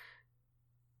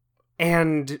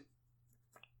 And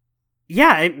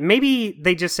yeah, maybe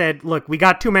they just said, "Look, we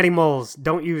got too many moles.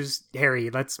 Don't use Harry.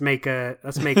 Let's make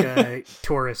a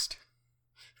tourist."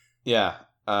 Yeah.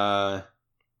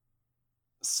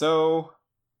 So.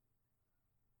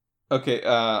 Okay.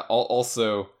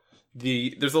 Also,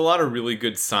 there's a lot of really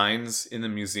good signs in the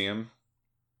museum.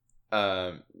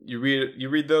 You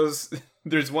read those.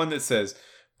 There's one that says,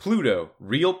 "Pluto,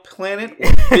 real planet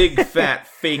or big fat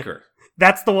faker?"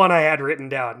 That's the one I had written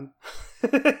down.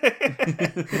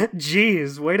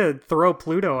 Jeez, way to throw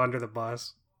Pluto under the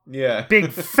bus. Yeah.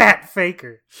 Big fat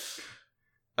faker.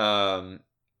 Yeah,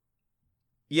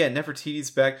 Nefertiti's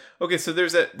back. Okay, so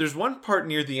there's one part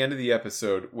near the end of the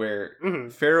episode where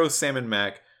Pharaoh Sam and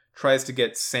Mac tries to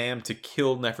get Sam to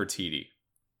kill Nefertiti.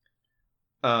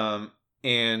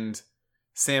 And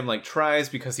Sam like tries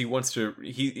because he wants to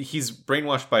he's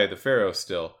brainwashed by the Pharaoh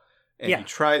still. And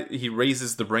he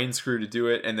raises the brain screw to do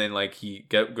it, and then like he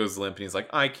goes limp, and he's like,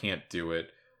 "I can't do it."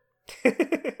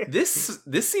 This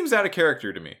seems out of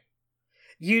character to me.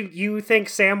 You think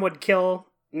Sam would kill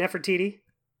Nefertiti?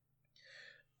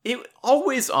 It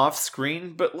always off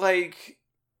screen, but like,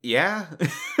 yeah,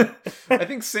 I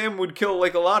think Sam would kill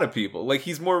like a lot of people. Like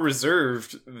he's more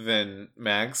reserved than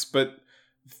Max, but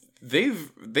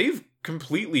they've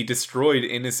completely destroyed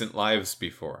innocent lives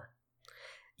before.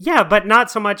 Yeah, but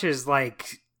not so much as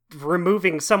like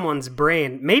removing someone's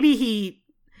brain. Maybe he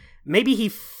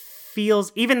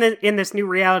feels, even in this new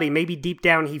reality, maybe deep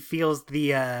down he feels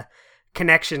the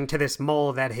connection to this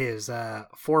mole that his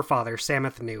forefather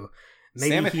Sameth knew.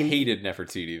 Maybe Sameth hated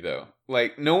Nefertiti though.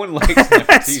 Like no one likes Nefertiti.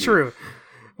 That's true.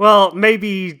 Well,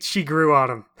 maybe she grew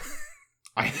on him.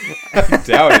 I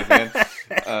doubt it, man.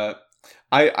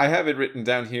 I have it written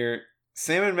down here.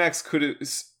 Sam and Max could have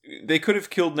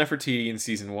killed Nefertiti in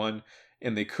season 1,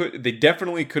 and they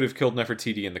definitely could have killed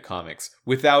Nefertiti in the comics.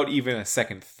 Without even a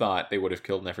second thought, they would have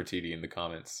killed Nefertiti in the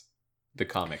comics.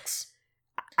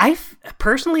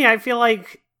 Personally, I feel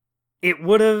like it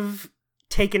would have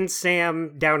taken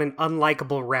Sam down an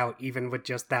unlikable route, even with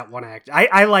just that one act.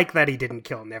 I like that he didn't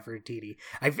kill Nefertiti.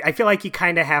 I feel like you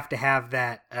kind of have to have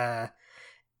that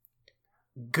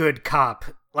good cop.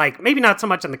 Like, maybe not so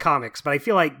much in the comics, but I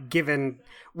feel like given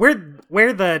where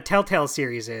the Telltale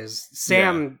series is,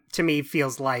 Sam, to me,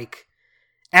 feels like,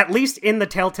 at least in the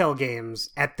Telltale games,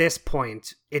 at this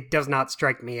point, it does not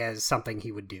strike me as something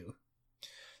he would do.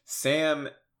 Sam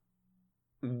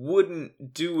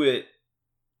wouldn't do it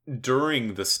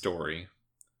during the story,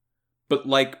 but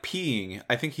like peeing,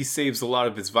 I think he saves a lot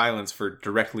of his violence for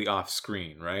directly off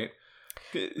screen, right?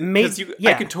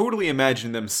 I could totally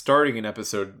imagine them starting an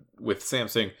episode with Sam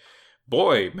saying,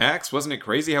 "Boy, Max, wasn't it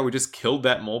crazy how we just killed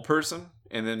that mole person?"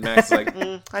 And then Max is like,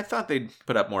 "I thought they'd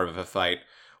put up more of a fight."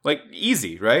 Like,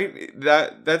 easy, right?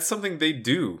 That's something they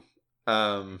do.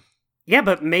 Yeah,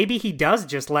 but maybe he does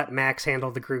just let Max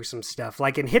handle the gruesome stuff.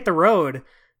 Like in Hit the Road,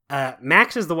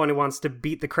 Max is the one who wants to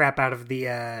beat the crap out of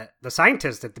the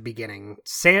scientist at the beginning.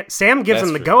 Sam gives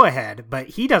him the go-ahead, but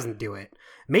he doesn't do it.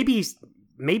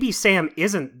 Maybe Sam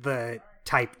isn't the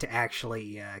type to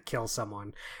actually kill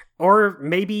someone. Or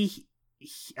maybe,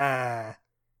 I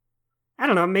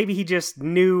don't know, maybe he just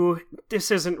knew this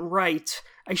isn't right.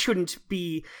 I shouldn't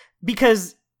be...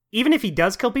 Because even if he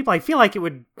does kill people, I feel like it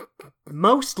would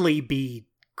mostly be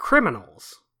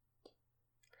criminals.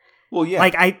 Well, yeah.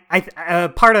 Like, I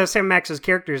part of Sam Max's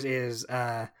characters is,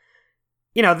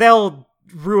 they'll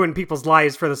ruin people's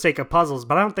lives for the sake of puzzles,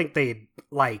 but I don't think they'd,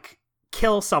 like,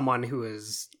 kill someone who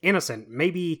is innocent.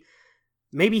 Maybe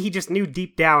he just knew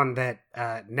deep down that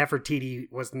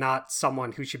Nefertiti was not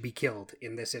someone who should be killed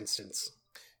in this instance.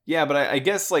 Yeah, but I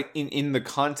guess, like, in the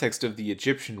context of the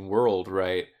Egyptian world,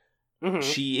 right,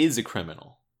 she is a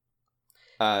criminal.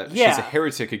 She's a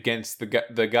heretic against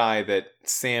the guy that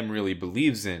Sam really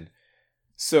believes in.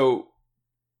 So,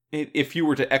 if you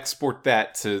were to export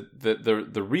that to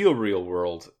the real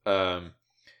world,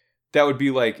 that would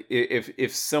be like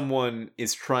if someone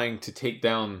is trying to take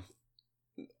down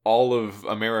all of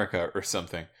America or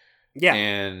something. Yeah.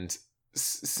 And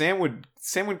Sam would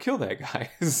kill that guy.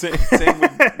 Sam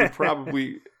would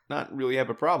probably not really have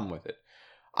a problem with it.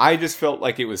 I just felt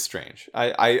like it was strange.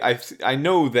 I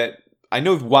know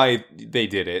why they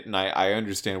did it, and I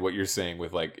understand what you're saying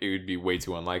with, like, it would be way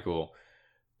too unlikable.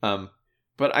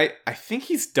 But I think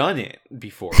he's done it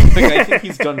before. Like, I think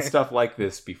he's done stuff like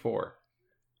this before.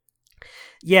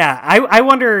 Yeah, I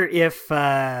wonder if...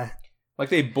 like,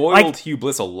 they boiled Hugh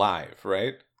Bliss alive,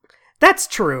 right? That's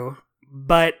true,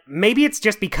 but maybe it's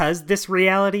just because this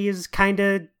reality is kind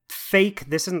of fake.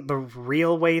 This isn't the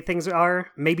real way things are.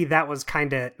 Maybe that was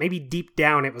maybe deep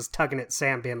down it was tugging at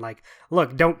Sam, being like,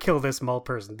 look, don't kill this mole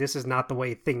person. This is not the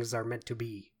way things are meant to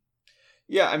be.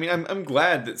 Yeah, I mean, I'm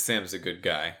glad that Sam's a good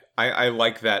guy. I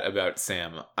like that about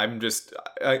Sam.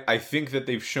 I think that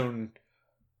they've shown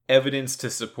evidence to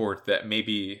support that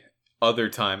maybe other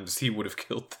times he would have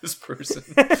killed this person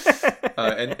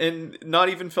and not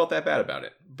even felt that bad about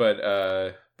it.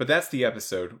 But that's the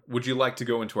episode. Would you like to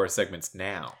go into our segments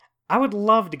now? I would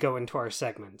love to go into our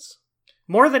segments.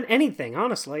 More than anything,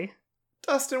 honestly.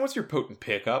 Dustin, what's your potent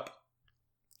pickup?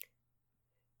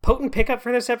 Potent pickup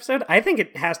for this episode? I think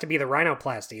it has to be the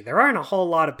rhinoplasty. There aren't a whole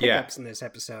lot of pickups in this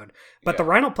episode, but the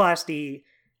rhinoplasty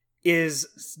is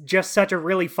just such a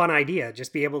really fun idea.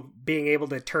 Just being able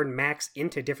to turn Max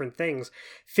into different things,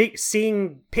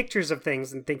 seeing pictures of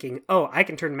things and thinking, oh, I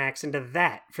can turn Max into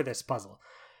that for this puzzle.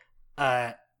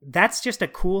 That's just a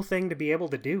cool thing to be able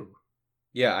to do.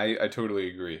 Yeah, I totally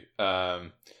agree.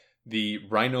 The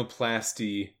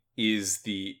rhinoplasty is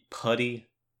the putty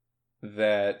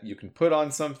that you can put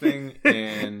on something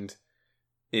and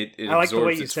it I like absorbs the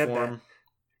way you its said form. that.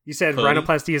 You said putty.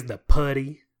 Rhinoplasty is the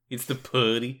putty. It's the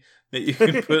putty that you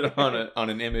can put on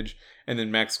an image, and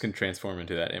then Max can transform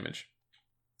into that image.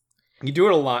 You do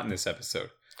it a lot in this episode.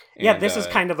 Yeah, this is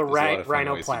kind of the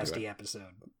rhinoplasty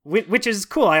episode, which is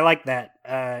cool. I like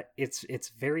that. It's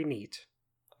very neat.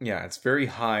 Yeah, it's very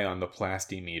high on the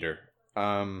plasty meter.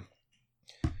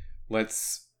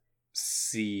 Let's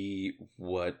see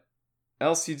what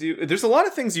else you do. There's a lot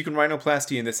of things you can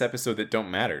rhinoplasty in this episode that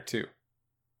don't matter too.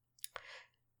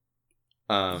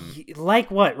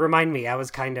 Like what? Remind me. I was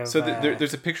kind of... So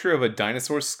there's a picture of a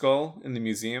dinosaur skull in the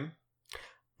museum.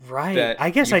 Right.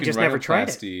 I guess I just never tried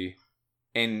it.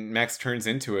 And Max turns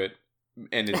into it,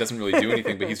 and it doesn't really do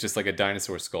anything, but he's just like a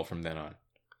dinosaur skull from then on.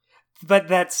 But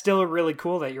that's still really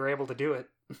cool that you're able to do it.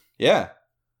 Yeah.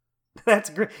 That's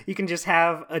great. You can just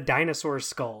have a dinosaur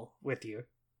skull with you.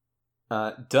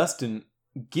 Dustin,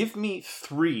 give me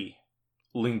 3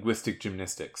 linguistic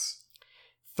gymnastics.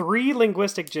 3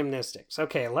 linguistic gymnastics.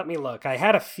 Okay, let me look. I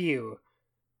had a few.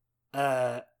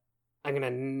 I'm gonna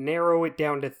narrow it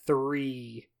down to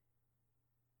 3.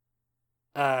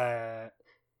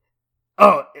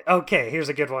 Oh, okay, here's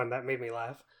a good one that made me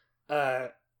laugh.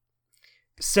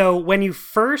 So when you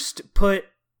first put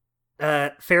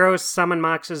Pharaoh's summon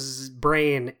Max's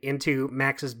brain into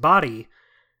Max's body,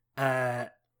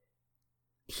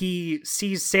 he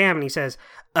sees Sam and he says,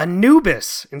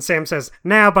 Anubis! And Sam says,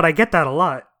 nah, but I get that a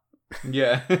lot.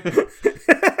 Yeah.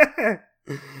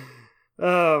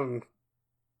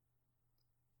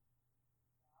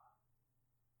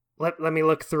 Let me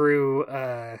look through.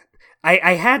 I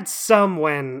had some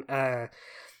when.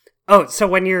 So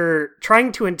when you're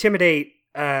trying to intimidate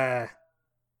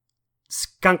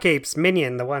Skunk Ape's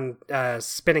minion, the one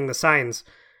spinning the signs,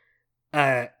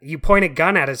 you point a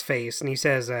gun at his face and he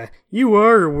says, "You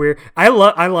are aware." I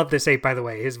love this ape, by the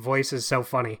way. His voice is so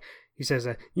funny. He says,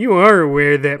 "You are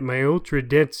aware that my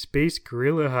ultra-dense space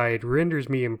gorilla hide renders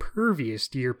me impervious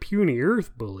to your puny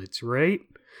Earth bullets, right?"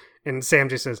 And Sam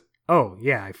just says, "Oh,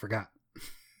 yeah, I forgot."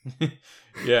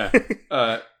 Yeah.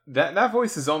 That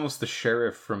voice is almost the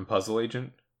sheriff from Puzzle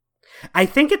Agent. I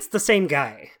think it's the same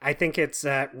guy. I think it's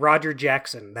Roger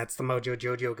Jackson. That's the Mojo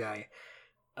Jojo guy.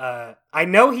 I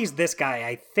know he's this guy.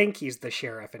 I think he's the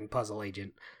sheriff in Puzzle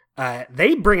Agent.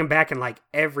 They bring him back in like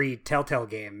every Telltale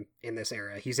game in this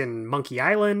era. He's in Monkey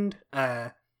Island.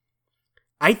 I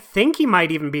think he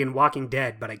might even be in Walking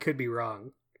Dead, but I could be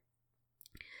wrong.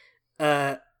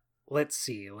 Let's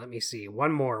see. Let me see.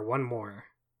 One more.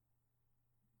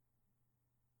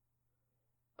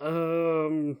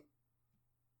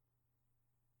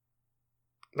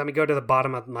 Let me go to the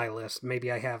bottom of my list. Maybe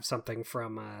I have something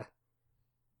from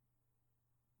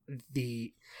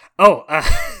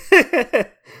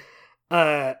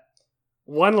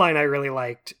one line I really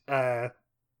liked.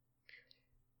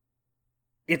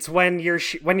 It's when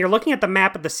you're looking at the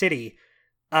map of the city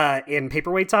in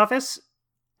Paperweight's office,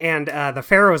 and the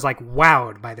Pharaoh is like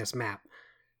wowed by this map.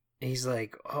 And he's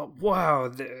like, "Oh wow,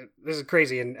 this is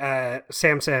crazy." And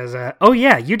Sam says, "Oh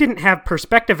yeah, you didn't have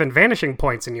perspective and vanishing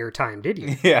points in your time, did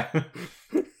you?" Yeah.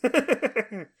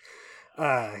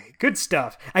 Good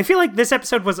stuff. I feel like this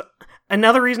episode was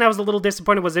another reason I was a little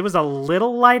disappointed was it was a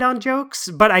little light on jokes,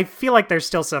 but I feel like there's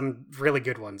still some really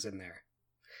good ones in there.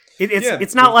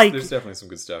 It's not like there's definitely some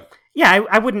good stuff. Yeah,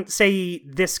 I wouldn't say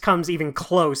this comes even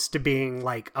close to being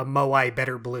like a Moai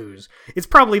Better Blues. It's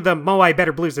probably the Moai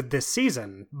Better Blues of this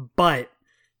season, but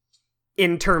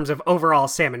in terms of overall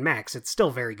Sam and Max, it's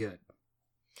still very good.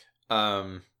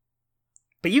 But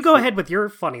you go ahead with your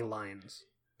funny lines.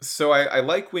 So I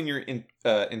like when you're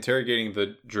interrogating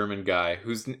the German guy,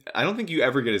 I don't think you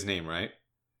ever get his name, right?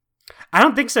 I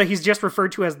don't think so. He's just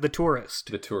referred to as the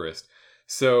tourist. The tourist.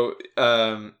 So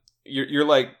you're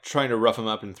like trying to rough him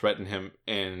up and threaten him,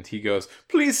 and he goes,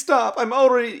 "Please stop! I'm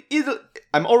already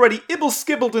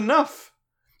ibble-skibbled enough."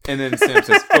 And then Sam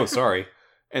says, "Oh, sorry."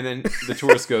 And then the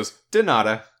tourist goes, "De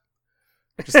nada."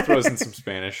 Just throws in some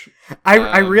Spanish.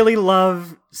 I really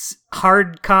love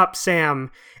hard cop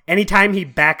Sam. Anytime he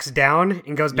backs down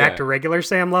and goes back to regular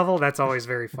Sam level, that's always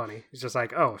very funny. He's just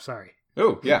like, "Oh, sorry."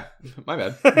 Oh, yeah. My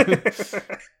bad.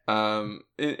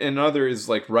 Another is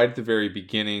like right at the very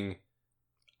beginning,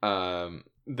 the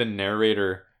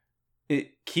narrator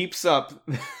keeps up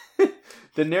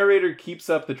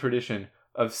the tradition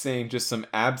of saying just some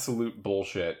absolute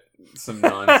bullshit, some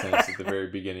nonsense at the very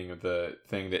beginning of the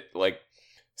thing that like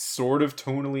sort of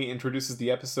tonally introduces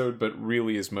the episode, but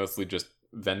really is mostly just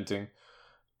venting.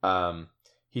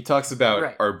 He talks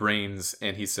about our brains,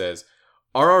 and he says,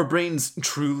 "Are our brains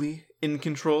truly in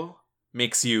control?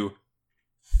 Makes you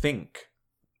think,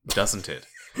 doesn't it?"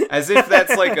 As if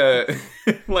that's like a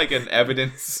like an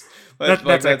evidence.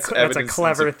 That's a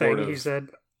clever thing he said.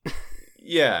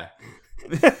 Yeah.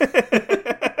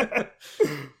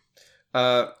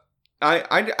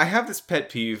 I have this pet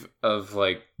peeve of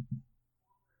like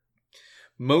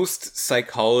most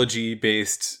psychology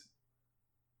based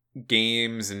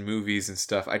games and movies and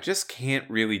stuff. I just can't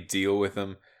really deal with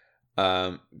them.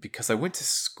 Because I went to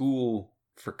school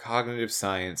for cognitive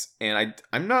science, and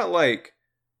I'm not like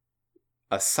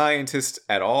a scientist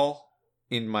at all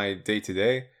in my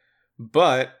day-to-day,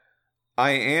 but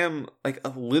I am like a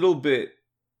little bit,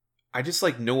 I just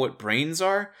like know what brains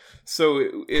are.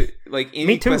 So it like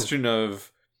any question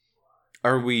of,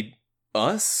 are we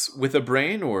us with a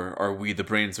brain, or are we the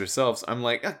brains ourselves? I'm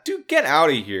like, dude, get out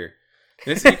of here.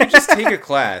 You could just take a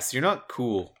class. You're not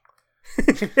cool.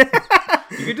 You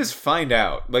can just find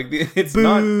out. Like it's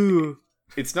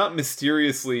not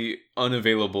mysteriously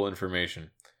unavailable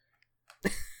information.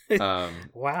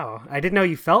 Wow, I didn't know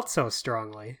you felt so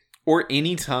strongly. Or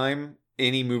anytime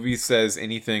any movie says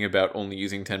anything about only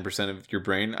using 10% of your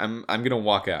brain, I'm gonna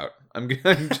walk out. I'm just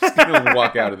gonna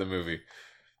walk out of the movie.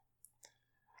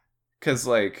 Because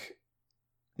like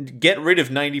Get rid of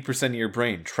 90% of your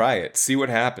brain. Try it. See what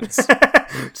happens.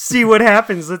 See what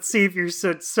happens. Let's see if you're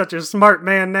such a smart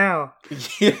man now.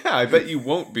 Yeah, I bet you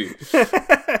won't be.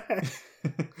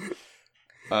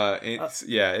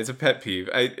 It's a pet peeve.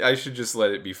 I should just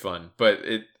let it be fun. But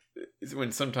it's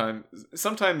when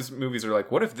sometimes movies are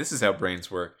like, what if this is how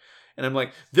brains work? And I'm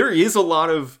like, there is a lot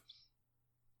of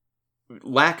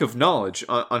lack of knowledge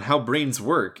on how brains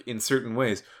work in certain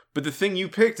ways. But the thing you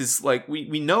picked is like,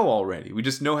 we know already. We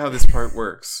just know how this part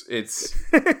works. It's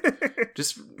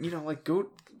just, like go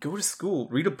to school,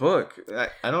 read a book.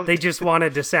 I don't. They just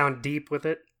wanted to sound deep with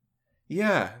it.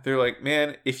 Yeah, they're like,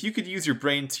 man, if you could use your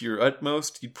brain to your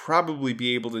utmost, you'd probably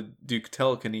be able to do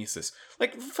telekinesis.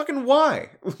 Like, fucking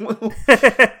why?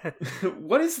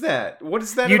 What is that? What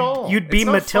is that at all? You'd be it's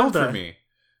not Matilda. fun for me.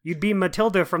 You'd be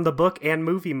Matilda from the book and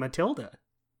movie Matilda.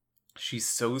 She's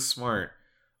so smart.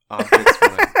 Objects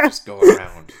want to just go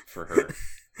around for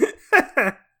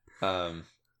her.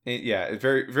 It's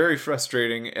very, very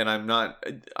frustrating, and I'm not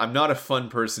a fun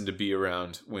person to be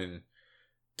around when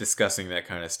discussing that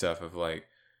kind of stuff of like,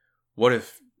 what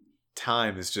if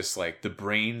time is just like the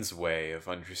brain's way of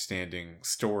understanding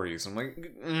stories? I'm like,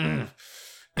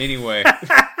 Anyway,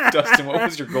 Dustin, what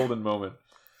was your golden moment?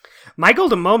 My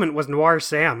golden moment was Noir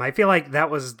Sam. I feel like that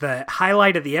was the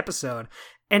highlight of the episode,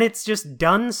 and it's just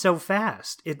done so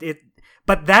fast.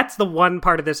 But that's the one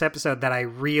part of this episode that I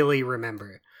really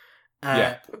remember.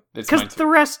 Because the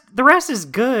rest is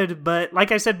good, but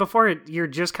like I said before, you're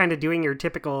just kind of doing your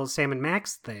typical Sam and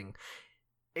Max thing,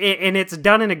 and it's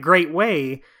done in a great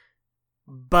way.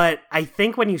 But I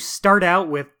think when you start out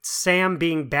with Sam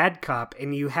being bad cop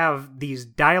and you have these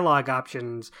dialogue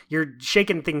options, you're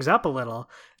shaking things up a little.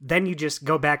 Then you just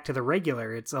go back to the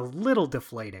regular. It's a little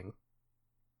deflating.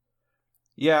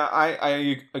 Yeah,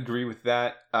 I agree with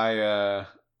that. That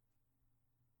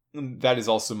is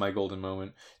also my golden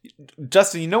moment.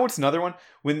 Justin, you know what's another one?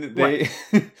 When they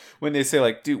when they say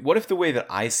like, dude, what if the way that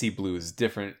I see blue is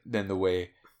different than the way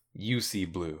you see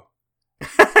blue?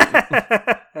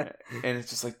 And it's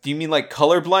just like, do you mean like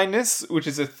color blindness, which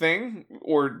is a thing?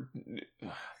 Or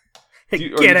are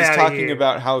you just talking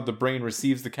about how the brain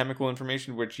receives the chemical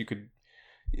information, which it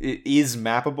is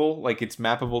mappable, like it's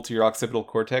mappable to your occipital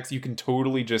cortex? You can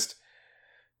totally just...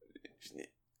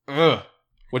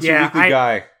 What's your weekly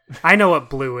guy? I know what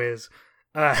blue is.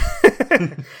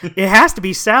 It has to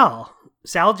be Sal.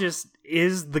 Sal just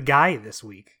is the guy this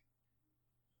week.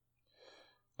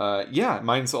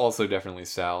 Mine's also definitely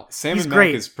Sal. Sam He's and Mac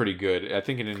great. Is pretty good. I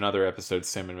think in another episode,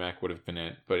 Sam and Mac would have been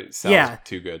it, but Sal's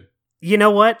too good. You know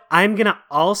what? I'm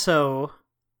also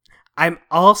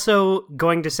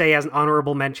going to say as an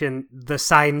honorable mention, the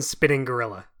sign spinning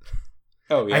gorilla.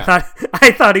 Oh yeah.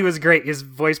 I thought he was great. His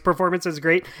voice performance is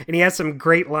great, and he has some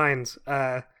great lines.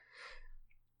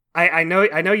 I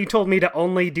know you told me to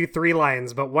only do 3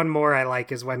 lines, but one more I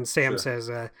like is when Sam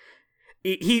says,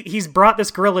 he's brought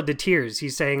this gorilla to tears.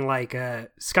 He's saying like,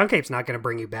 Skunk Ape's not going to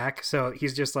bring you back. So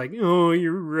he's just like, oh,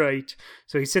 you're right.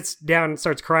 So he sits down and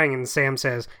starts crying, and Sam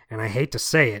says, and I hate to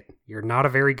say it, you're not a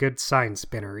very good sign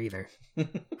spinner either.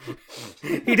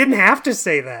 He didn't have to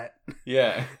say that.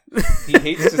 Yeah. He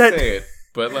hates to say it,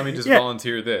 but let me just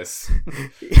volunteer this.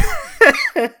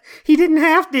 He didn't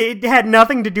have to. It had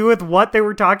nothing to do with what they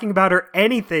were talking about or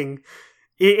anything.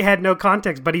 It had no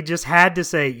context, but he just had to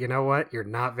say, you know what? You're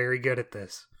not very good at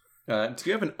this. Do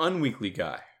you have an unweekly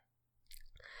guy?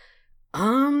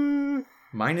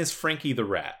 Mine is Frankie the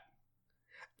Rat.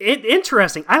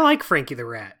 Interesting. I like Frankie the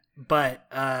Rat, but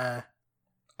I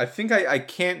think I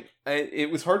can't.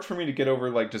 It was hard for me to get over,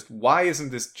 like, just why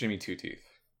isn't this Jimmy Two Teeth?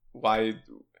 Why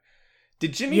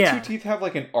did Jimmy Two Teeth have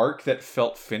like an arc that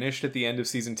felt finished at the end of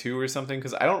season 2 or something?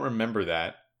 Because I don't remember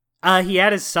that. He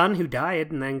had his son who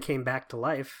died and then came back to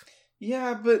life.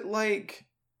 Yeah, but like,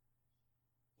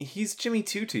 he's Jimmy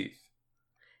Two Teeth.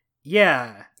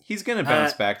 Yeah, he's gonna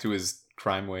bounce back to his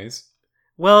crime ways.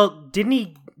 Well, did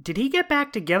he get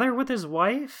back together with his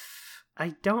wife?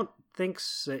 I don't think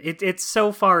so. It's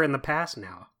so far in the past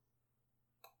now.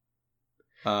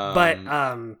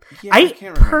 I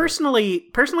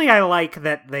personally I like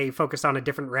that they focused on a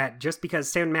different rat, just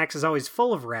because Sam Max is always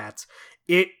full of rats.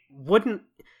 It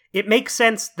makes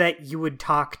sense that you would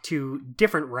talk to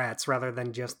different rats rather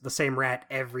than just the same rat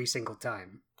every single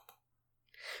time.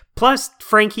 Plus,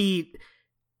 Frankie,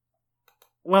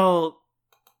 well,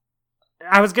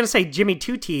 I was going to say Jimmy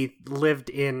Two Teeth lived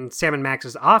in Sam and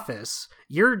Max's office.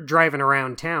 You're driving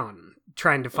around town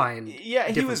trying to find... Yeah,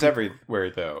 he was people everywhere,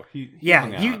 though.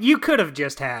 You could have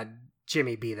just had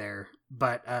Jimmy be there,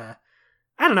 but I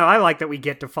don't know. I like that we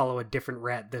get to follow a different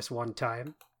rat this one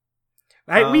time.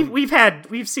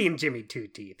 We've seen Jimmy Two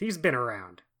Teeth. He's been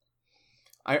around.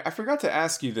 I forgot to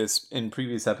ask you this in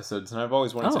previous episodes, and I've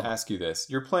always wanted to ask you this.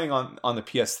 You're playing on the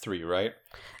PS3, right?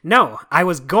 No, I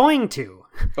was going to.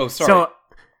 Oh, sorry. So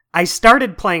I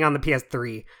started playing on the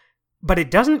PS3, but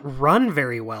it doesn't run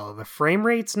very well. The frame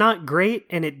rate's not great,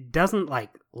 and it doesn't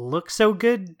look so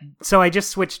good. So I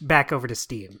just switched back over to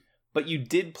Steam. But you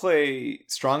did play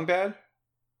Strong Bad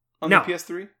on No. the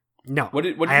PS3? No, What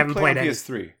did I you haven't play played on any.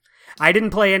 PS3? I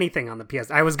didn't play anything on the PS.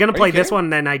 I was gonna Are you play this kidding? one,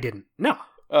 then I didn't. No.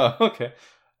 Oh, okay.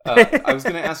 I was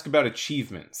going to ask about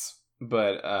achievements,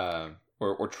 but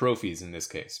or trophies in this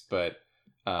case, but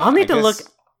I'll need to look let's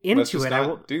into just it.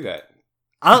 not do that.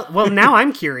 Well, now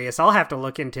I'm curious. I'll have to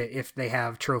look into if they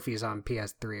have trophies on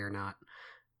PS3 or not.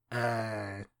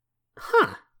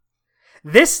 Huh.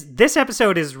 This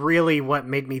episode is really what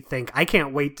made me think I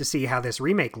can't wait to see how this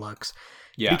remake looks.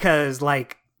 Yeah. Because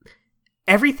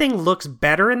everything looks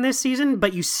better in this season,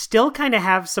 but you still kind of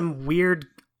have some weird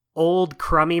old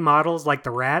crummy models like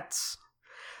the rats.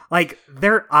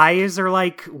 Their eyes are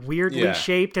weirdly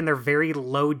shaped and they're very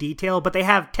low detail, but they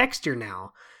have texture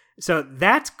now. So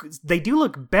they do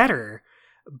look better,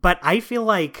 but I feel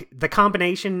like the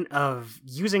combination of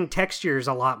using textures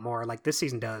a lot more like this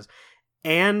season does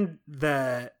and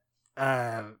the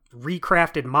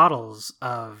recrafted models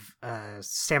of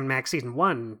Sam Max Season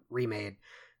 1 remade,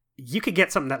 you could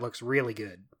get something that looks really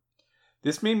good.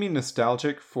 This made me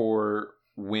nostalgic for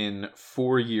when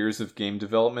 4 years of game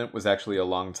development was actually a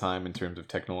long time in terms of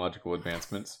technological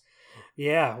advancements.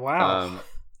 Yeah, wow.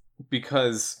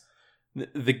 Because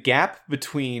the gap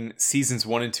between seasons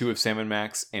 1 and 2 of Sam and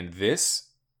Max and this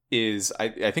is, I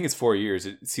think it's 4 years.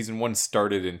 Season 1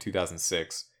 started in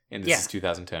 2006, and this is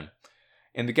 2010.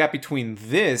 And the gap between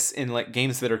this and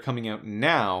games that are coming out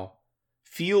now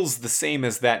feels the same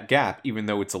as that gap, even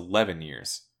though it's 11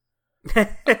 years.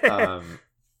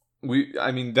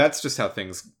 That's just how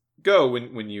things go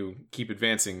when you keep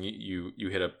advancing. You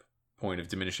hit a point of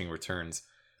diminishing returns.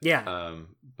 Yeah.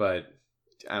 But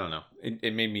I don't know.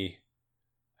 It made me.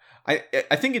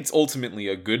 I think it's ultimately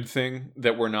a good thing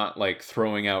that we're not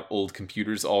throwing out old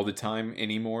computers all the time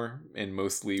anymore, and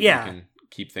mostly we can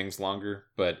keep things longer.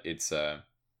 But it's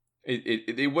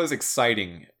it was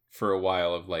exciting for a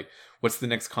while of what's the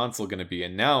next console going to be,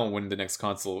 and now when the next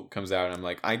console comes out,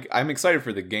 I'm excited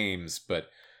for the games, but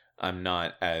I'm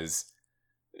not as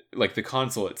the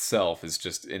console itself is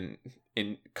just in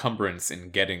encumbrance in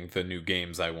getting the new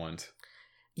games I want.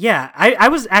 Yeah, I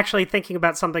was actually thinking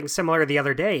about something similar the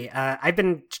other day. I've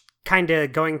been kind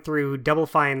of going through Double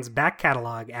Fine's back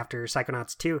catalog after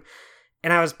Psychonauts 2,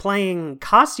 and I was playing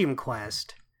Costume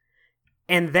Quest,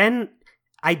 and then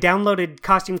I downloaded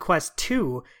Costume Quest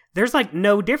 2. There's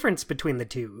no difference between the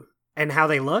two and how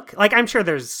they look. I'm sure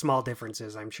there's small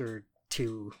differences. I'm sure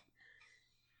 2...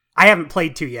 I haven't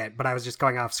played 2 yet, but I was just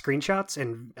going off screenshots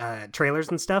and trailers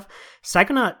and stuff.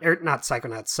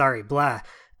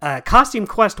 Costume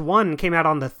Quest 1 came out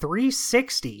on the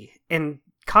 360, and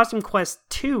Costume Quest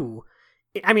 2,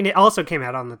 it also came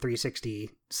out on the 360,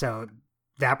 so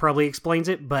that probably explains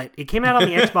it, but it came out on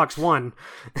the Xbox One.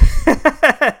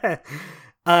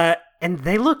 And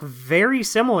they look very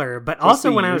similar, but What's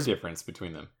also when I was... difference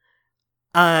between them?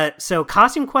 So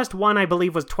Costume Quest 1, I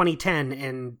believe, was 2010,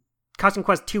 and Costume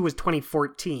Quest 2 was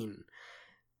 2014.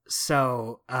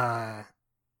 So,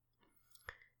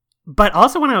 but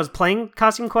also when I was playing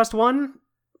Costume Quest 1,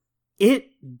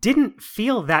 it didn't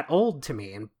feel that old to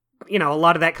me. And, a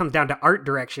lot of that comes down to art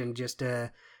direction, just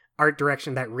art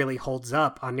direction that really holds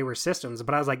up on newer systems.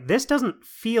 But I was like, this doesn't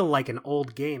feel like an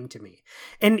old game to me.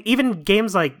 And even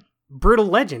games like Brutal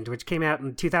Legend, which came out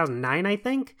in 2009, I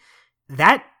think,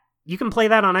 that you can play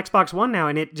that on Xbox One now,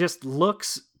 and it just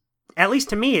looks, at least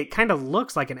to me, it kind of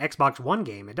looks like an Xbox One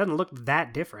game. It doesn't look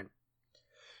that different.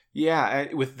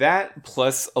 Yeah, with that,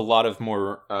 plus a lot of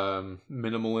more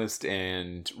minimalist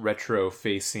and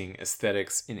retro-facing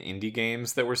aesthetics in indie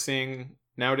games that we're seeing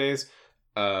nowadays,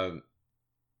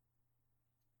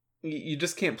 you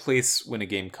just can't place when a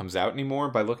game comes out anymore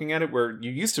by looking at it, where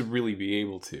you used to really be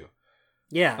able to.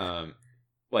 Yeah.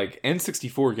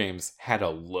 N64 games had a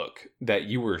look that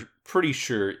you were pretty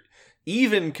sure,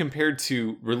 even compared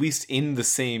to released in the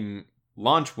same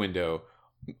launch window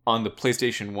on the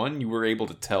PlayStation 1, you were able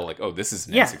to tell, this is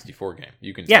an N64 game.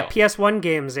 You can tell. PS1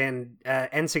 games and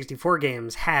N64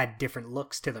 games had different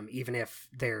looks to them, even if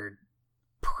they're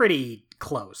pretty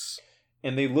close.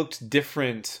 And they looked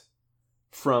different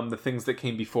from the things that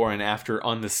came before and after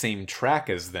on the same track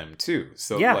as them, too.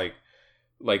 So,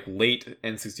 late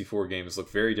N64 games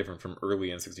look very different from early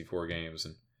N64 games,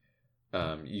 and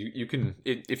you can,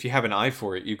 if you have an eye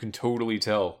for it, you can totally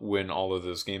tell when all of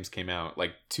those games came out,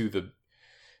 to the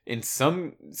in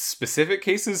some specific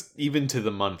cases, even to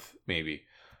the month, maybe.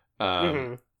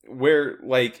 Where,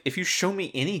 like, if you show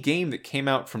me any game that came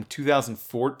out from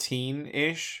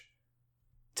 2014-ish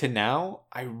to now,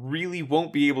 I really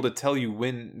won't be able to tell you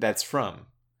when that's from.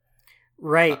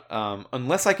 Right.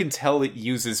 Unless I can tell it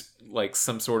uses, like,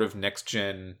 some sort of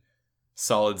next-gen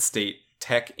solid-state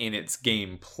tech in its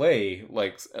gameplay,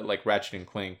 like Ratchet and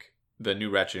Clank, the new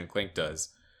Ratchet and Clank does.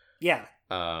 Yeah.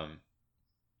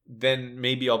 Then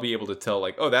maybe I'll be able to tell,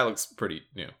 like, oh, that looks pretty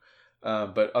new.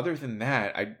 But other than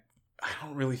that, I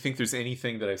don't really think there's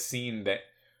anything that I've seen that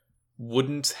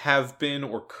wouldn't have been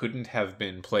or couldn't have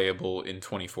been playable in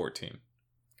 2014.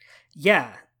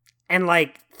 Yeah. And,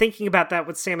 like, thinking about that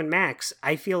with Sam and Max,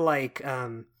 I feel like,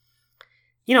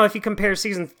 you know, if you compare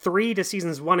season 3 to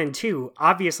seasons 1 and 2,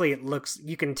 obviously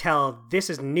you can tell this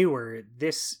is newer,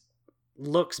 this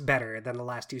looks better than the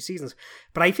last 2 seasons.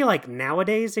 But I feel like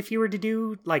nowadays, if you were to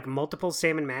do, like, multiple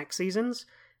Sam and Max seasons,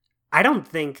 I don't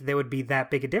think there would be that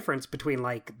big a difference between,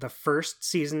 like, the first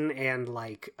season and,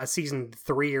 like, a season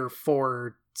 3 or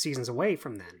 4 seasons away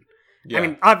from then. Yeah. I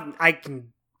mean,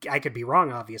 I could be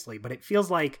wrong, obviously, but it feels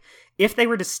like if they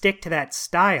were to stick to that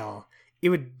style, it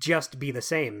would just be the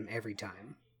same every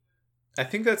time. I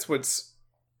think that's what's,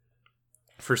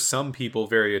 for some people,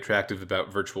 very attractive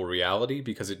about virtual reality,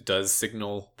 because it does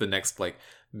signal the next, like,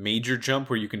 major jump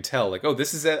where you can tell, like, oh,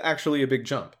 this is actually a big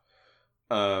jump.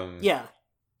 Yeah.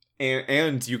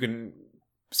 And you can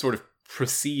sort of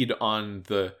proceed on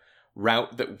the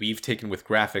route that we've taken with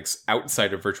graphics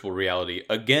outside of virtual reality,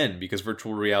 again, because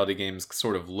virtual reality games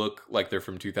sort of look like they're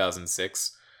from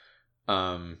 2006,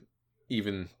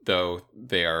 even though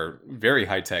they are very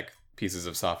high-tech pieces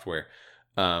of software.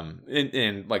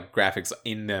 And like, graphics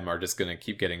in them are just going to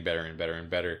keep getting better and better and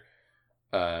better.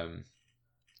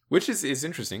 Which is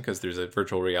interesting, because there's a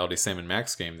virtual reality Sam &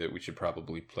 Max game that we should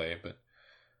probably play, but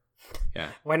yeah.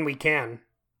 When we can.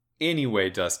 Anyway,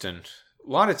 Dustin,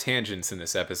 a lot of tangents in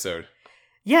this episode.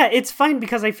 Yeah, it's fine,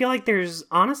 because I feel like there's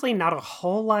honestly not a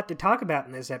whole lot to talk about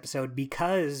in this episode,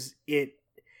 because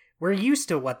we're used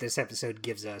to what this episode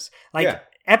gives us. Like,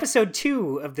 episode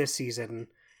 2 of this season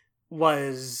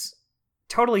was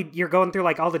totally, you're going through,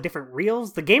 like, all the different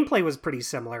reels. The gameplay was pretty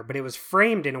similar, but it was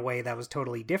framed in a way that was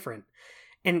totally different.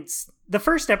 And the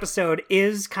first episode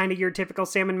is kind of your typical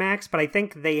Sam & Max, but I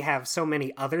think they have so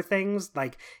many other things.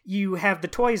 Like, you have the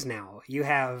toys now. You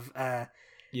have,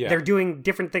 they're doing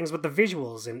different things with the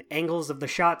visuals and angles of the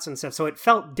shots and stuff. So it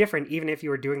felt different, even if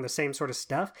you were doing the same sort of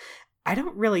stuff. I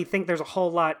don't really think there's a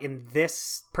whole lot in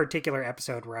this particular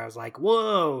episode where I was like,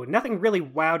 whoa, nothing really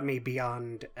wowed me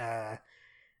beyond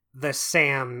the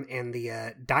Sam and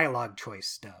the dialogue choice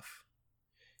stuff.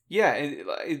 Yeah,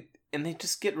 and they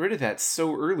just get rid of that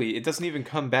so early. It doesn't even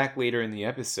come back later in the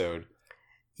episode.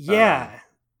 Yeah.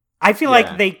 I feel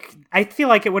like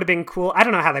it would have been cool. I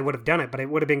don't know how they would have done it, but it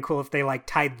would have been cool if they, like,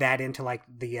 tied that into, like,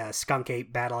 the Skunk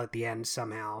Ape battle at the end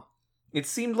somehow. It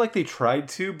seemed like they tried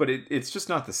to, but it's just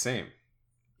not the same.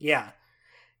 Yeah.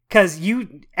 Because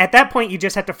at that point, you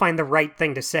just have to find the right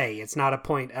thing to say. It's not a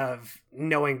point of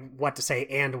knowing what to say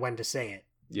and when to say it.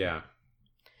 Yeah.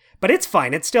 But it's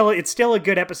fine. It's still a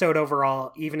good episode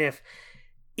overall,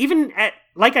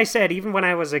 like I said, even when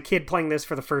I was a kid playing this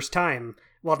for the first time,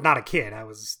 well, not a kid, I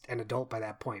was an adult by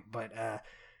that point, but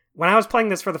when I was playing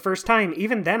this for the first time,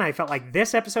 even then I felt like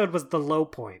this episode was the low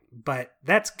point. But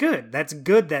that's good. That's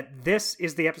good that this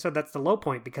is the episode that's the low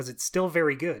point, because it's still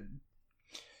very good.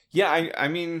 Yeah, I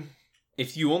mean,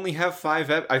 if you only have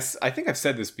 5 I think I've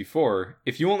said this before,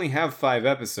 if you only have 5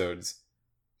 episodes,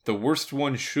 the worst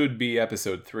one should be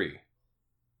episode 3.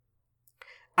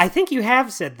 I think you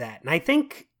have said that, and I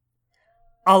think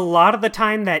a lot of the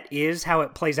time that is how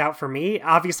it plays out for me.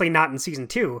 Obviously not in season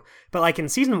 2, but, like, in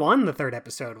season 1, the 3rd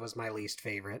episode was my least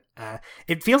favorite.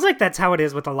 It feels like that's how it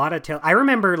is with a lot of I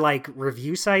remember, like,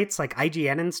 review sites like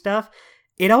IGN and stuff.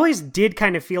 It always did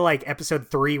kind of feel like episode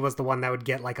 3 was the one that would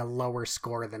get, like, a lower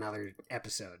score than other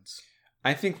episodes.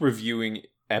 I think reviewing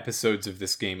episodes of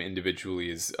this game individually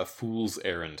is a fool's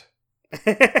errand.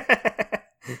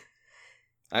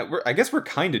 I guess we're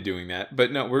kind of doing that,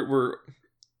 but no, we're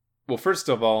well, first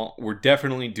of all, we're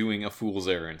definitely doing a fool's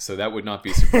errand, so that would not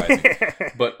be surprising.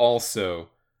 But also,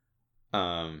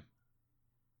 we're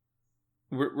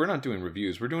not doing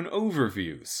reviews, we're doing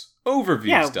overviews.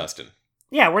 Yeah, Dustin.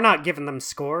 Yeah, we're not giving them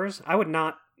scores. I would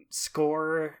not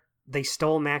score They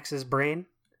Stole Max's Brain.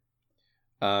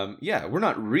 Yeah, we're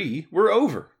not we're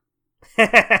over.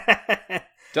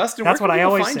 Dustin, that's where what can I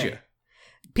always find say. You?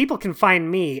 People can find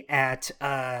me at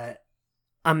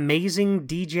Amazing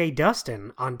DJ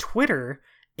Dustin on Twitter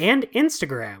and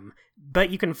Instagram. But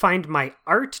you can find my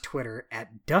art Twitter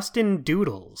at Dustin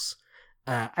Doodles.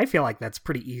 I feel like that's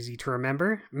pretty easy to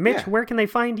remember. Mitch, where can they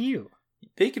find you?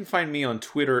 They can find me on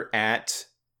Twitter at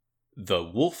The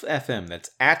Wolf FM. That's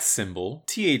at symbol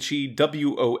THEWOLFEFM.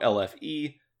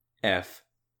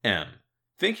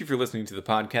 Thank you for listening to the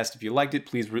podcast. If you liked it,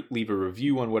 please leave a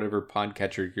review on whatever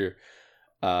podcatcher you're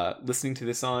listening to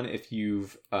this on. If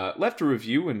you've left a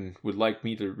review and would like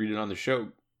me to read it on the show,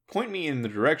 point me in the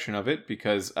direction of it,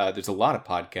 because there's a lot of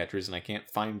podcatchers and I can't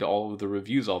find all of the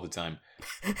reviews all the time.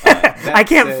 I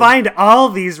can't find all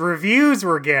these reviews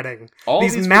we're getting.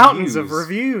 These mountains of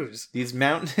reviews. These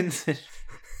mountains.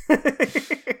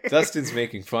 Dustin's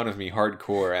making fun of me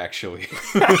hardcore, actually.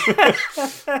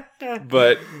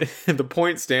 But the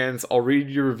point stands. I'll read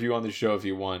your review on the show if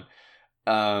you want.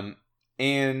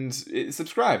 And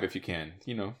subscribe if you can.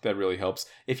 You know, that really helps.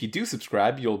 If you do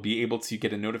subscribe, you'll be able to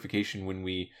get a notification when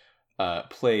we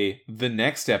play the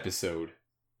next episode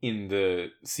in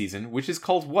the season, which is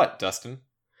called what, Dustin?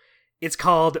 It's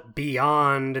called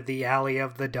Beyond the Alley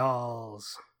of the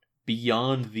Dolls.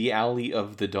 Beyond the Alley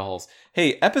of the Dolls.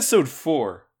 Hey, episode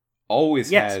 4 always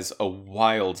has a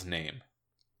wild name.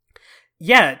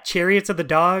 Yeah, Chariots of the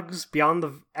Dogs, Beyond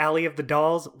the Alley of the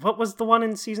Dolls. What was the one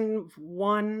in season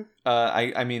 1?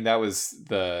 I mean, that was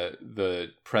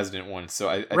the president one, so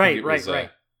I think it was...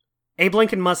 Right. Abe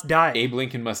Lincoln Must Die. Abe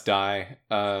Lincoln Must Die.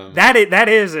 That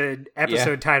is an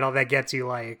episode title that gets you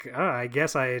like, oh, I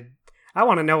guess I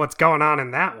want to know what's going on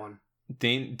in that one.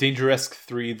 Dangeresque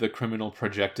 3, The Criminal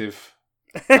Projective.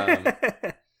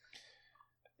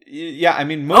 Yeah, I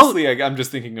mean, mostly I'm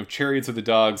just thinking of Chariots of the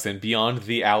Dogs and Beyond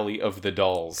the Alley of the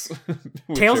Dolls.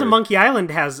 Tales of Monkey Island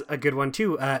has a good one,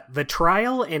 too. The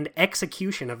Trial and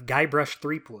Execution of Guybrush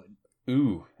Threepwood.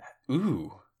 Ooh.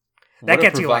 That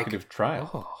gets you like...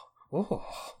 trial. Oh.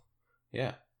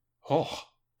 Yeah. Oh.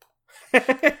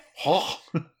 Oh,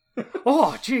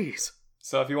 jeez.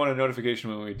 So if you want a notification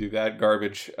when we do that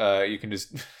garbage, you can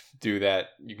just do that.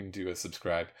 You can do a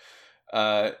subscribe.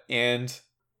 And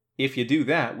if you do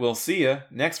that, we'll see you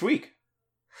next week.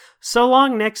 So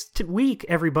long next week,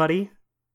 everybody.